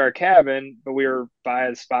 not near our cabin, but we were by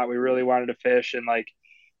the spot we really wanted to fish. And like,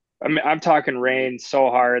 I'm talking rain so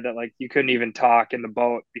hard that like you couldn't even talk in the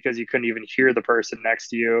boat because you couldn't even hear the person next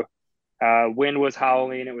to you. Wind was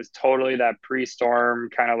howling. It was totally that pre-storm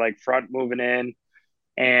kind of like front moving in,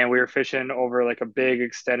 and we were fishing over like a big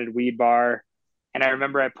extended weed bar. And I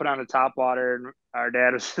remember I put on the top water, and our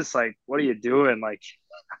dad was just like, "What are you doing? Like,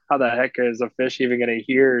 how the heck is a fish even going to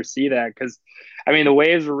hear or see that?" Because, I mean, the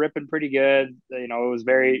waves were ripping pretty good. It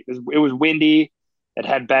was windy. It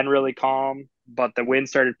had been really calm, but the wind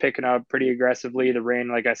started picking up pretty aggressively. The rain,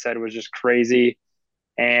 like I said, was just crazy,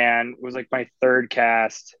 and it was like my third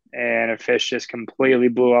cast, and a fish just completely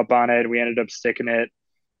blew up on it. We ended up sticking it,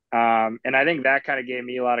 and I think that kind of gave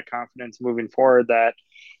me a lot of confidence moving forward. That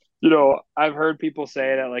I've heard people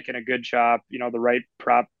say that like in a good shop, the right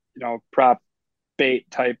prop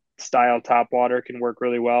bait type style top water can work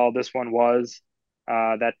really well. This one was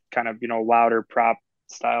that kind of louder prop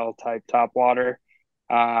style type top water.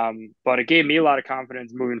 But it gave me a lot of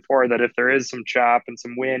confidence moving forward that if there is some chop and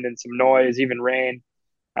some wind and some noise, even rain,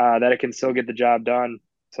 that it can still get the job done.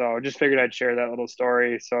 So I just figured I'd share that little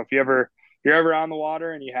story. So if you're ever on the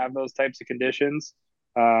water and you have those types of conditions,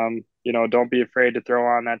 don't be afraid to throw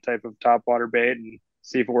on that type of top water bait and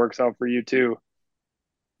see if it works out for you too.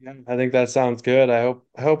 Yeah, I think that sounds good. I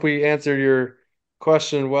hope we answered your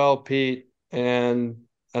question well, Pete. And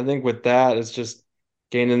I think with that, it's just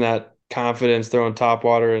gaining that confidence throwing top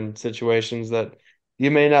water in situations that you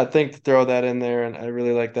may not think to throw that in there. And I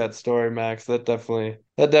really like that story, Max. That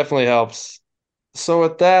definitely helps. So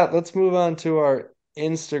with that, let's move on to our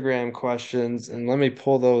Instagram questions and let me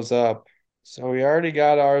pull those up. So we already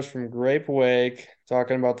got ours from Grape Wake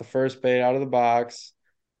talking about the first bait out of the box.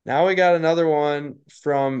 Now we got another one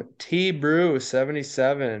from T Brew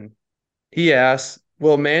 77. He asks,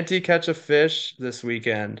 Will Manti catch a fish this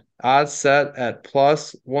weekend? Odds set at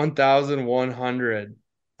plus 1,100.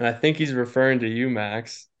 And I think he's referring to you,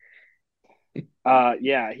 Max.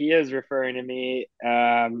 Yeah, he is referring to me.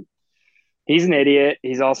 He's an idiot.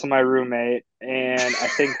 He's also my roommate, and I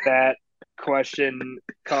think that question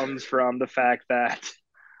comes from the fact that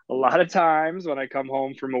a lot of times when I come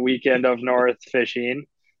home from a weekend of north fishing,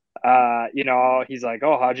 he's like,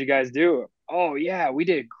 "Oh, how'd you guys do?" "Oh, yeah, we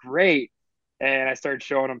did great." And I start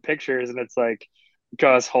showing him pictures, and it's like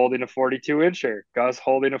Gus holding a 42 incher, Gus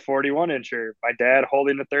holding a 41 incher, my dad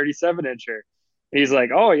holding a 37 incher. He's like,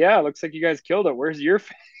 "Oh yeah, looks like you guys killed it. Where's your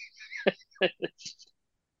fish?"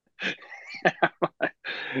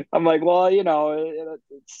 I'm like, well,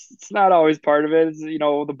 it's not always part of it. It's,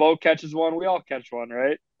 the boat catches one, we all catch one,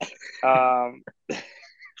 right? Um,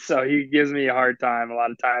 so he gives me a hard time a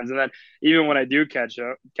lot of times, and then even when I do catch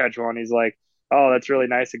one, he's like, "Oh, that's really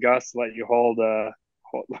nice of Gus to let you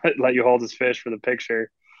let you hold his fish for the picture."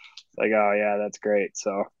 It's like, "Oh yeah, that's great."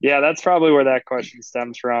 So yeah, that's probably where that question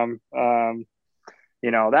stems from.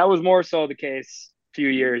 That was more so the case a few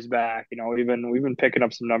years back. We've been picking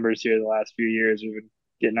up some numbers here the last few years. We've been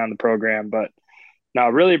getting on the program, but no, I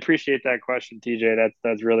really appreciate that question, TJ.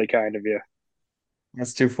 That's really kind of you.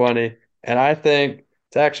 That's too funny. And I think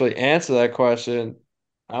to actually answer that question,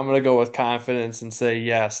 I'm going to go with confidence and say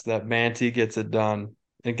yes, that Manti gets it done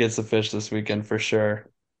and gets a fish this weekend for sure.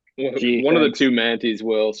 Gee, One of the thanks. two Manties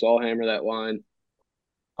will, so I'll hammer that line.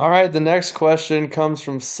 All right, the next question comes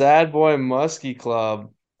from Sad Boy Musky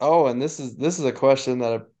Club. Oh, and this is a question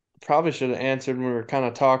that I probably should have answered when we were kind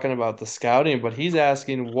of talking about the scouting, but he's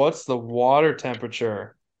asking what's the water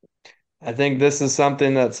temperature? I think this is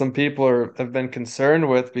something that some people have been concerned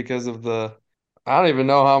with because of I don't even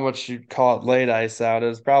know how much you'd call it late ice out. It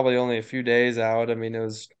was probably only a few days out. I mean, it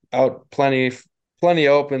was out plenty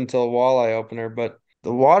open till walleye opener, but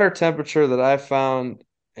the water temperature that I found,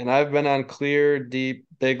 and I've been on clear, deep,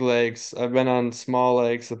 big lakes. I've been on small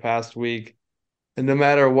lakes the past week, and no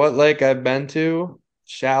matter what lake I've been to,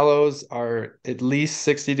 shallows are at least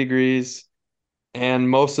 60 degrees and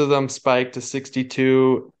most of them spike to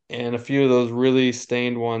 62 and a few of those really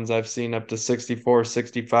stained ones I've seen up to 64,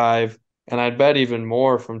 65, and I'd bet even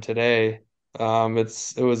more from today.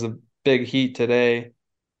 It was a big heat today.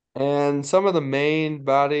 And some of the main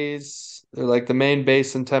bodies, they're like the main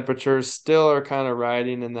basin temperatures still are kind of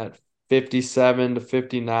riding in that 57 to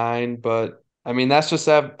 59, but I mean that's just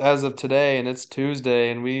as of today and it's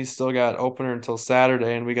Tuesday and we still got opener until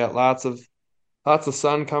Saturday and we got lots of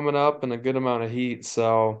sun coming up and a good amount of heat.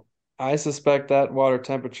 So I suspect that water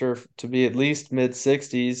temperature to be at least mid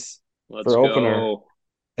 60s Let's for opener. go.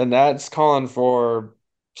 And that's calling for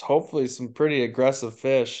hopefully some pretty aggressive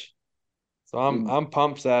fish. So I'm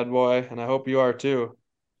pumped, sad boy, and I hope you are too.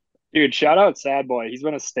 Dude, shout out Sad Boy. He's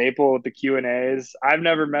been a staple with the Q&As. I've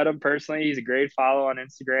never met him personally. He's a great follow on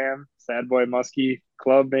Instagram. Sad Boy Muskie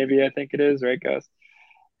Club, maybe I think it is, right, Gus?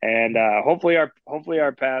 And hopefully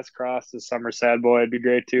our paths cross this summer, Sad Boy. It'd be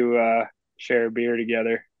great to share a beer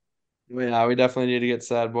together. Yeah, we definitely need to get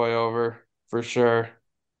sad boy over for sure.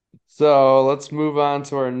 So let's move on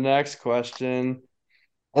to our next question.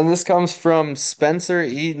 And this comes from Spencer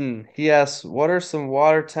Eaton. He asks, "What are some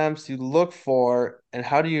water temps you look for, and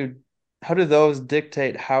how do those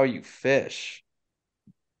dictate how you fish?"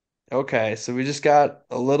 Okay, so we just got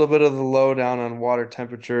a little bit of the lowdown on water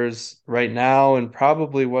temperatures right now and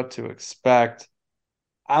probably what to expect.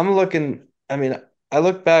 I mean, I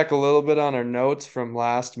look back a little bit on our notes from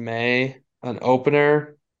last May on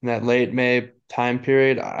opener in that late May time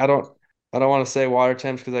period. I don't want to say water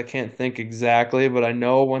temps because I can't think exactly, but I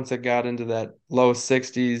know once it got into that low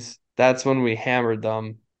 60s, that's when we hammered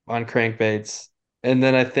them on crankbaits. And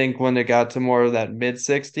then I think when it got to more of that mid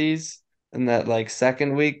 60s and that like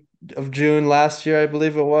second week of June last year, I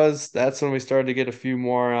believe it was, that's when we started to get a few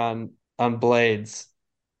more on blades.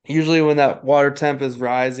 Usually when that water temp is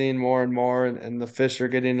rising more and more and the fish are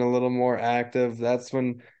getting a little more active, that's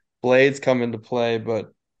when blades come into play.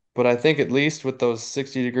 But I think at least with those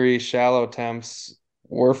 60-degree shallow temps,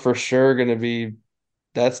 we're for sure going to be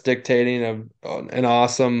that's dictating an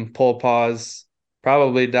awesome pull pause,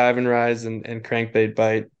 probably dive and rise and crankbait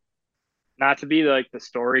bite. Not to be like the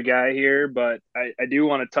story guy here, but I do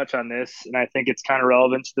want to touch on this, and I think it's kind of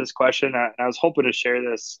relevant to this question. I was hoping to share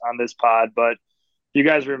this on this pod, but you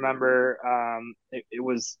guys remember it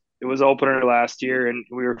was opener last year, and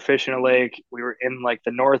we were fishing a lake. We were in like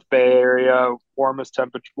the North Bay area, warmest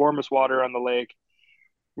temperature, warmest water on the lake.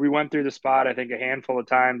 We went through the spot, I think, a handful of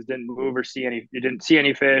times, didn't move or see any, you didn't see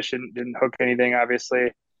any fish and didn't hook anything,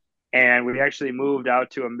 obviously. And we actually moved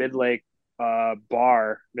out to a mid lake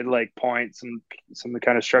bar, Mid Lake Point, some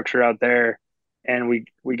kind of structure out there, and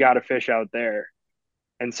we got a fish out there.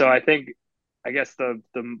 And so I guess the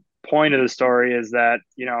point of the story is that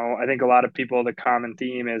I think a lot of people, the common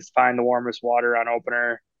theme is find the warmest water on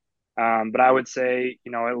opener. But I would say,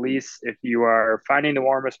 at least if you are finding the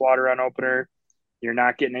warmest water on opener, you're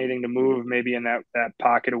not getting anything to move, maybe in that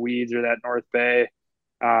pocket of weeds or that North Bay.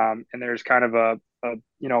 And there's kind of a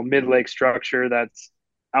mid lake structure that's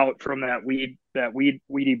out from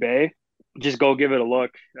weedy bay. Just go give it a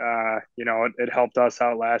look. It helped us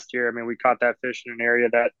out last year. I mean, we caught that fish in an area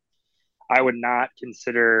that I would not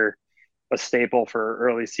consider a staple for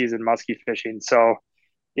early season musky fishing. So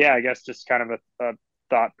yeah, I guess just kind of a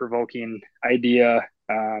thought provoking idea.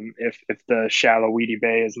 If the shallow weedy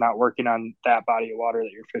bay is not working on that body of water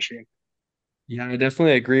that you're fishing. Yeah, I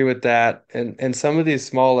definitely agree with that. And some of these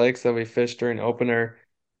small lakes that we fish during opener,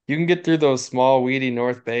 you can get through those small weedy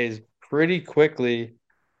North Bays pretty quickly.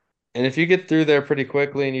 And if you get through there pretty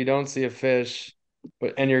quickly and you don't see a fish,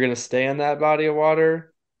 and you're gonna stay in that body of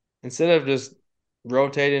water, instead of just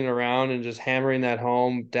rotating around and just hammering that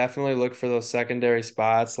home, definitely look for those secondary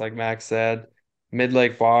spots, like Max said, mid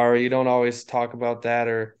lake bar. You don't always talk about that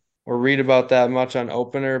or read about that much on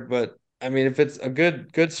opener, but I mean, if it's a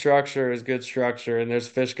good structure is good structure, and there's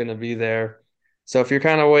fish gonna be there. So if you're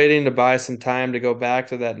kind of waiting to buy some time to go back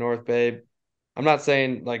to that North Bay, I'm not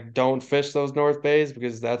saying like don't fish those North Bays,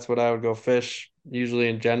 because that's what I would go fish usually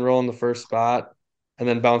in general in the first spot and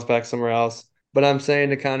then bounce back somewhere else. But I'm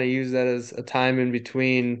saying to kind of use that as a time in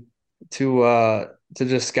between to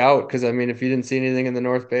just scout, because I mean if you didn't see anything in the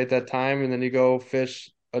North Bay at that time and then you go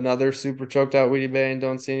fish another super choked out weedy bay and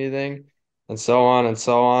don't see anything and so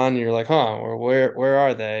on, you're like, huh, or where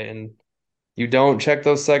are they? And you don't check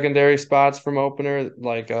those secondary spots from opener,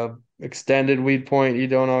 like a extended weed point you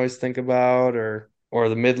don't always think about, or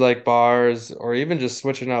the mid lake bars, or even just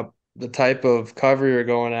switching up the type of cover you're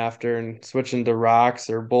going after and switching to rocks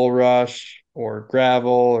or bulrush or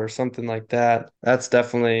gravel or something like that. That's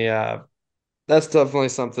definitely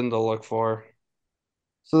something to look for.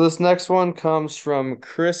 So this next one comes from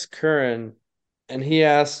Chris Curran, and he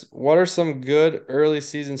asks, "What are some good early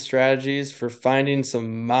season strategies for finding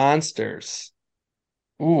some monsters?"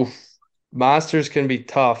 Ooh, monsters can be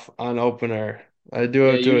tough on opener. I do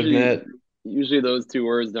Yeah, have to usually admit, usually those two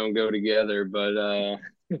words don't go together, but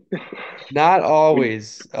not we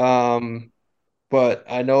always. But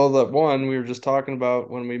I know that one we were just talking about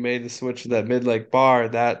when we made the switch to that mid lake bar,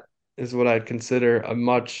 that is what I'd consider a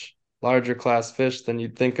much larger class fish than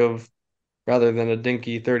you'd think of, rather than a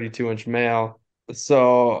dinky 32-inch male.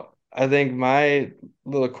 So I think my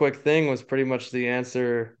little quick thing was pretty much the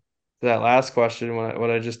answer to that last question,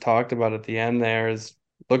 what I just talked about at the end there, is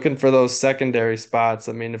looking for those secondary spots.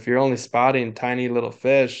 I mean, if you're only spotting tiny little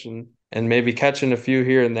fish and maybe catching a few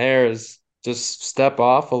here and there, is just step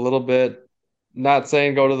off a little bit. Not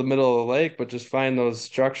saying go to the middle of the lake, but just find those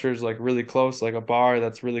structures like really close, like a bar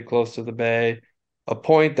that's really close to the bay, a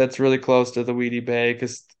point that's really close to the weedy bay,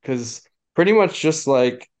 because pretty much just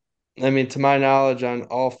like, I mean, to my knowledge, on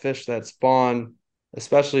all fish that spawn,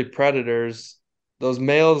 especially predators, those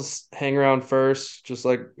males hang around first, just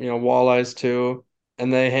like, walleyes too,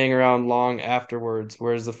 and they hang around long afterwards,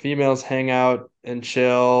 whereas the females hang out and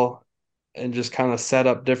chill and just kind of set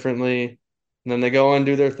up differently. And then they go and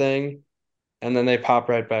do their thing, and then they pop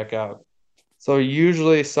right back out. So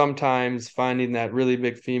usually sometimes finding that really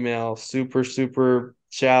big female super, super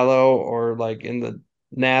shallow or like in the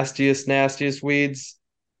nastiest weeds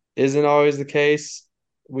isn't always the case.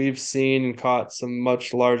 We've seen and caught some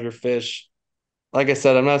much larger fish. Like I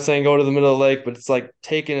said, I'm not saying go to the middle of the lake, but it's like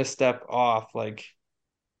taking a step off. Like,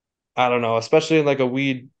 I don't know, especially in like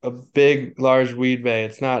a big, large weed bay.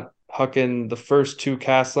 It's not hucking the first two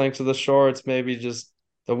cast lengths of the shore. It's maybe just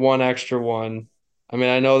the one extra one. I mean,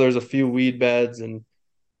 I know there's a few weed beds and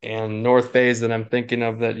North Bays that I'm thinking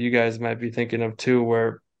of that you guys might be thinking of too,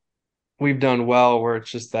 where we've done well, where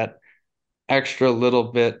it's just that extra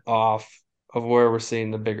little bit off of where we're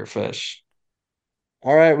seeing the bigger fish.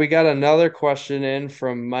 All right, we got another question in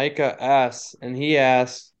from Micah S, and he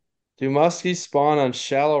asks, "Do muskies spawn on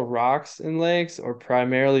shallow rocks in lakes or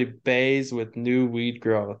primarily bays with new weed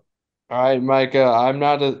growth?" All right, Micah, I'm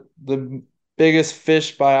not the biggest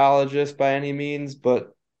fish biologist by any means,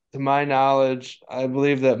 but to my knowledge, I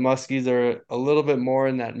believe that muskies are a little bit more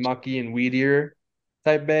in that mucky and weedier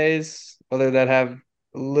type bays, whether that have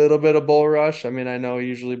a little bit of bulrush. I mean, I know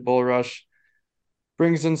usually bulrush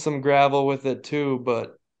brings in some gravel with it too,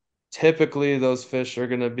 but typically those fish are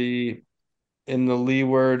going to be in the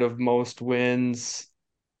leeward of most winds.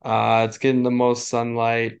 It's getting the most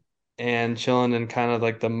sunlight, and chilling in kind of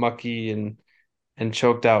like the mucky and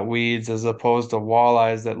choked out weeds as opposed to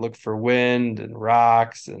walleyes that look for wind and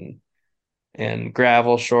rocks and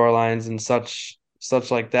gravel shorelines and such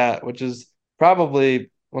like that, which is probably,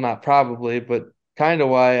 well, not probably, but kind of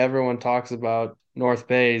why everyone talks about North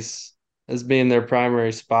Base as being their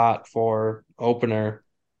primary spot for opener.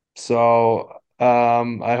 So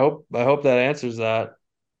I hope that answers that.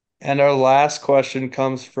 And our last question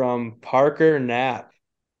comes from Parker Knapp.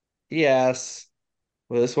 He asks,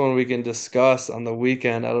 well, this one we can discuss on the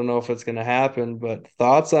weekend. I don't know if it's going to happen, but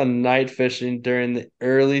thoughts on night fishing during the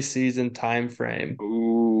early season time frame.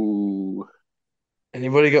 Ooh.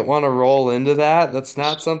 Anybody want to roll into that? That's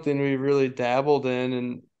not something we really dabbled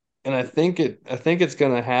in, and I think it's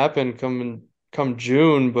going to happen come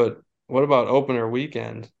June. But what about opener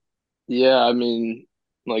weekend? Yeah, I mean,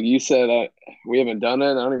 like you said, we haven't done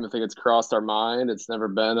it. I don't even think it's crossed our mind. It's never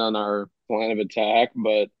been on our plan of attack,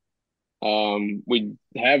 but we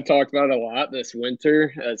have talked about it a lot this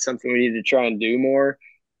winter. It's something we need to try and do more,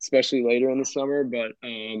 especially later in the summer. But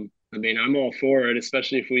I mean, I'm all for it,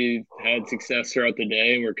 especially if we had success throughout the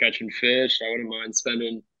day and we're catching fish. I wouldn't mind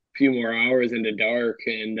spending a few more hours into dark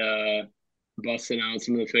and busting out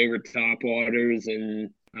some of the favorite top waters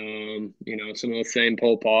and some of the same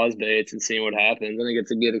pull pause baits and seeing what happens. I think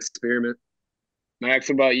it's a good experiment. Max,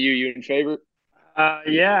 what about you? You in favor?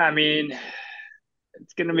 Yeah, I mean,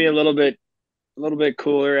 it's going to be a little bit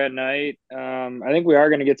cooler at night. I think we are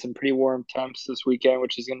going to get some pretty warm temps this weekend,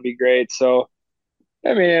 which is going to be great. So,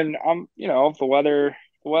 I mean, if the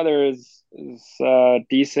weather is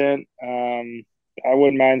decent, I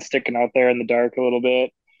wouldn't mind sticking out there in the dark a little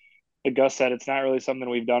bit. Like Gus said, it's not really something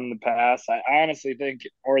we've done in the past. I honestly think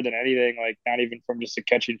more than anything, like not even from just a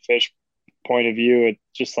catching fish point of view, it's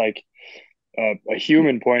just like a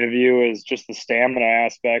human point of view is just the stamina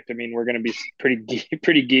aspect. I mean, we're going to be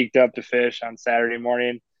pretty geeked up to fish on Saturday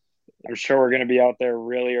morning. I'm sure we're going to be out there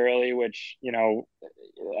really early, which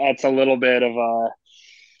that's a little bit of a,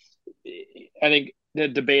 I think, the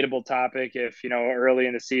debatable topic. If early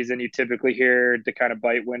in the season, you typically hear the kind of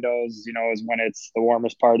bite windows, is when it's the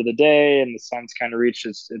warmest part of the day and the sun's kind of reached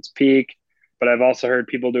its peak. But I've also heard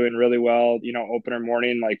people doing really well, opener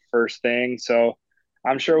morning, like first thing. So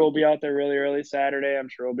I'm sure we'll be out there really early Saturday. I'm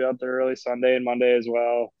sure we'll be out there early Sunday and Monday as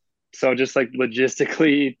well. So just like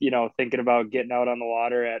logistically, thinking about getting out on the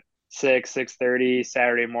water at 6:30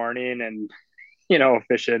 Saturday morning and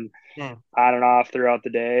fishing Hmm. on and off throughout the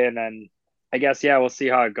day. And then I guess, yeah, we'll see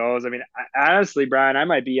how it goes. I mean, honestly, Brian, I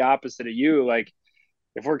might be opposite of you. Like,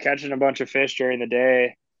 if we're catching a bunch of fish during the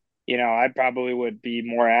day, I probably would be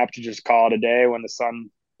more apt to just call it a day when the sun,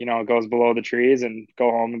 goes below the trees and go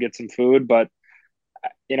home and get some food. But,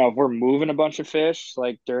 if we're moving a bunch of fish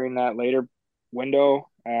like during that later window,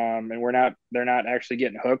 and they're not actually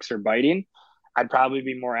getting hooks or biting, I'd probably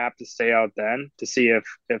be more apt to stay out then to see if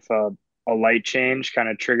a light change kind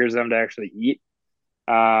of triggers them to actually eat.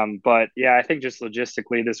 But yeah, I think just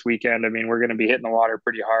logistically this weekend, I mean, we're going to be hitting the water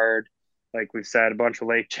pretty hard. Like we've said, a bunch of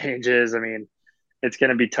lake changes. I mean, it's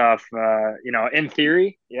going to be tough. In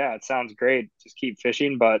theory, yeah, it sounds great. Just keep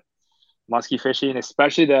fishing, but musky fishing,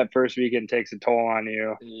 especially that first weekend, takes a toll on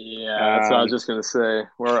you. Yeah, that's what I was Um, just gonna say.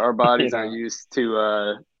 Where our you bodies aren't know, used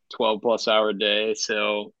to 12 plus hour day,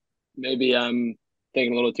 so maybe I'm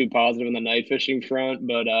thinking a little too positive on the night fishing front,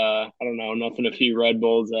 but I don't know, nothing a few Red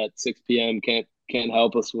Bulls at 6 p.m. can't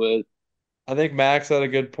help us with. I think Max had a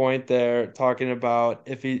good point there, talking about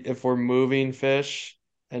if we're moving fish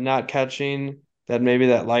and not catching, that maybe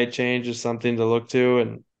that light change is something to look to,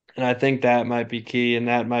 and I think that might be key, and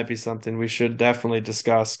that might be something we should definitely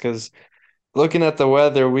discuss because looking at the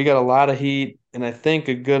weather, we got a lot of heat and I think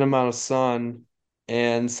a good amount of sun,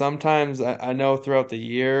 and sometimes I know throughout the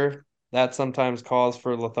year that sometimes calls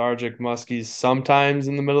for lethargic muskies sometimes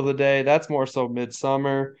in the middle of the day. That's more so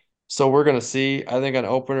midsummer. So we're gonna see. I think an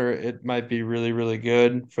opener it might be really, really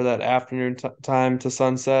good for that afternoon time to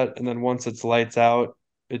sunset, and then once it's lights out,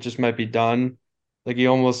 it just might be done. Like you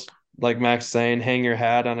almost like Max saying, hang your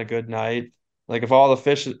hat on a good night. Like if all the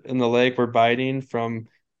fish in the lake were biting from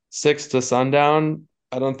 6 to sundown,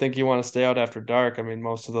 I don't think you want to stay out after dark. I mean,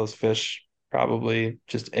 most of those fish probably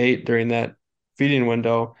just ate during that feeding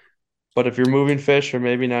window. But if you're moving fish or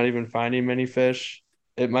maybe not even finding many fish,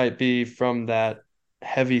 it might be from that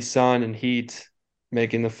heavy sun and heat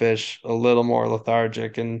making the fish a little more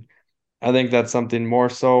lethargic. And I think that's something more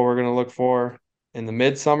so we're going to look for in the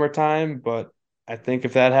midsummer time. But I think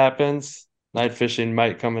if that happens, night fishing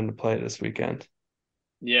might come into play this weekend.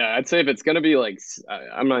 Yeah, I'd say if it's gonna be like,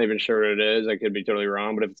 I'm not even sure what it is. I could be totally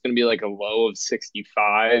wrong, but if it's gonna be like a low of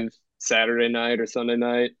 65 Saturday night or Sunday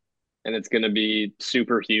night, and it's going to be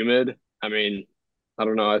super humid, I mean, I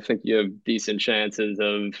don't know. I think you have decent chances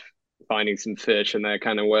of finding some fish in that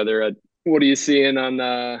kind of weather. What are you seeing on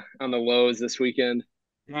the lows this weekend?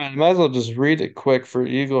 I might as well just read it quick for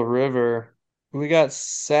Eagle River. We got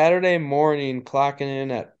Saturday morning clocking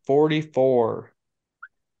in at 44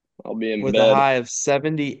 I'll be in with a bed. high of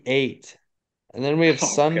 78. And then we have Oh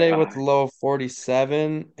Sunday with God. a low of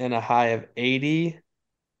 47 and a high of 80.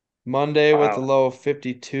 Monday with a Wow. low of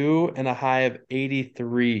 52 and a high of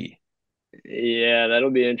 83. Yeah,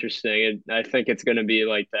 that'll be interesting. I think it's going to be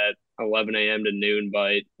like that 11 a.m. to noon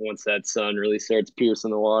bite once that sun really starts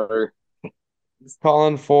piercing the water.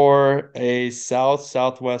 Calling for a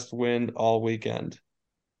southwest wind all weekend.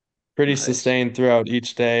 Pretty Nice. sustained throughout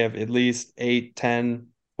each day of at least 8, 10,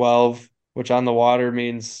 12, which on the water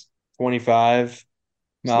means 25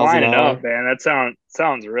 It's miles an lining up, hour. man. That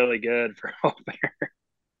sounds really good for opener.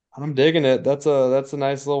 I'm digging it. That's a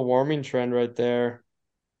nice little warming trend right there.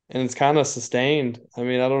 And it's kind of sustained. I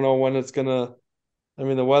mean, I don't know when it's gonna I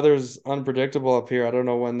mean, the weather's unpredictable up here. I don't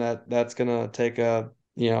know when that's gonna take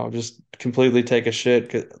just completely take a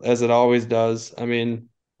shit as it always does. I mean,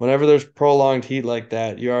 whenever there's prolonged heat like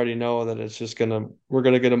that, you already know that we're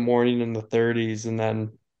gonna get a morning in the 30s and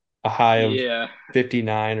then a high of Yeah.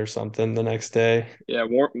 59 or something the next day. Yeah.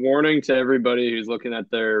 Warning to everybody who's looking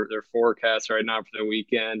at their forecast right now for the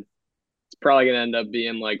weekend. It's probably going to end up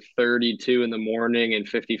being like 32 in the morning and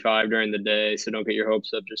 55 during the day. So don't get your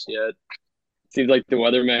hopes up just yet. Seems like the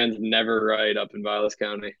weatherman's never right up in Vilas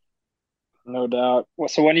County. No doubt. Well,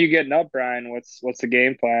 so when are you getting up, Brian? What's the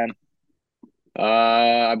game plan?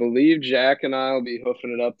 I believe Jack and I will be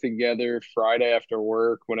hoofing it up together Friday after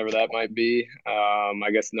work, whenever that might be. I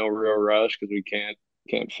guess no real rush because we can't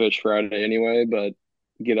fish Friday anyway, but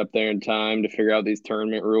get up there in time to figure out these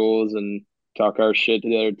tournament rules and talk our shit to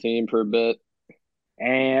the other team for a bit.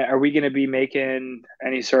 And are we going to be making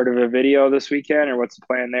any sort of a video this weekend, or what's the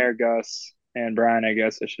plan there, Gus and Brian? I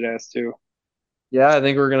guess I should ask too. Yeah, I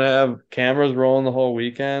think we're gonna have cameras rolling the whole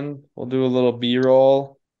weekend. We'll do a little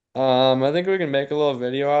B-roll. I think we can make a little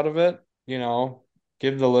video out of it,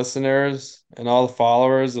 give the listeners and all the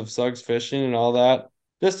followers of Suggs Fishing and all that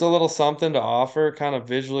just a little something to offer, kind of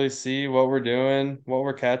visually see what we're doing, what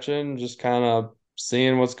we're catching, just kind of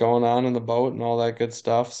seeing what's going on in the boat and all that good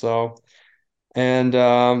stuff. So, and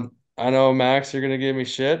I know Max, you're gonna give me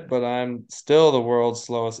shit, but I'm still the world's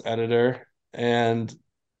slowest editor. And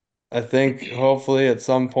I think hopefully at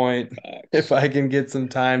some point, if Facts. I can get some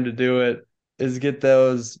time to do it, is get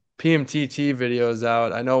those PMTT videos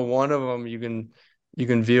out. I know one of them you can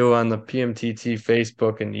view on the PMTT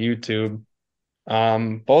Facebook and YouTube.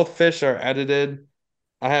 Both fish are edited.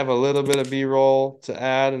 I have a little bit of B-roll to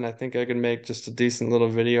add, and I think I can make just a decent little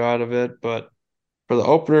video out of it. But for the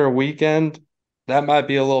opener weekend, that might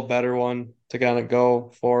be a little better one to kind of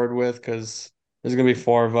go forward with because there's gonna be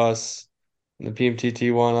four of us. In the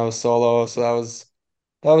PMTT one, I was solo, so that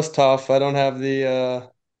was tough. I don't have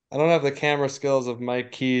the camera skills of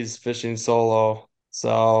Mike Keys fishing solo,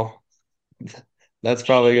 so that's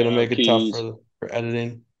probably Shout gonna out make it tough Keys. for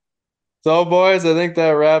editing. So, boys, I think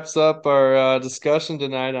that wraps up our discussion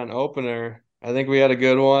tonight on opener. I think we had a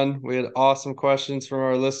good one. We had awesome questions from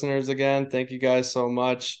our listeners again. Thank you guys so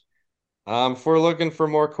much. If we're looking for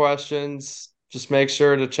more questions, just make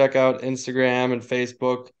sure to check out Instagram and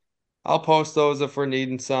Facebook. I'll post those if we're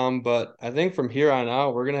needing some, but I think from here on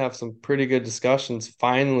out, we're gonna have some pretty good discussions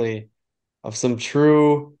finally of some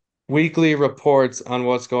true weekly reports on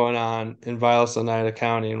what's going on in Vilas Oneida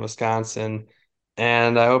County in Wisconsin.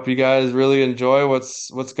 And I hope you guys really enjoy what's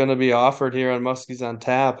going to be offered here on Muskies on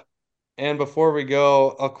Tap. And before we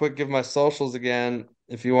go, I'll quick give my socials again.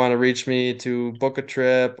 If you want to reach me to book a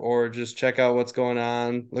trip or just check out what's going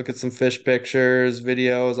on, look at some fish pictures,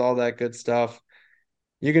 videos, all that good stuff.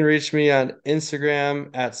 You can reach me on Instagram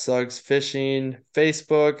at Suggs Fishing,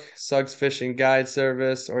 Facebook, Suggs Fishing Guide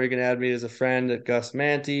Service, or you can add me as a friend at Gus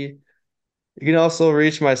Manty. You can also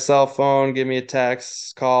reach my cell phone, give me a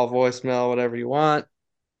text, call, voicemail, whatever you want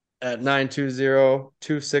at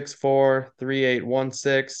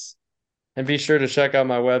 920-264-3816. And be sure to check out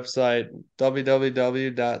my website,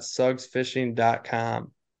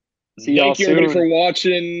 www.sugsfishing.com. See y'all Thank you everybody soon. for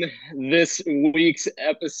watching this week's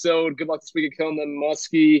episode. Good luck this week at killing the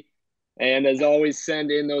muskie. And as always, send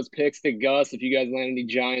in those picks to Gus if you guys land any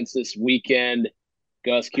giants this weekend.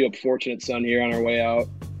 Gus, cue up Fortunate Son here on our way out.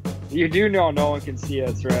 You do know no one can see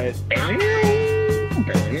us, right?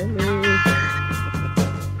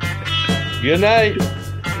 Good night.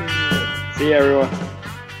 See you, everyone.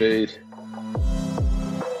 Peace.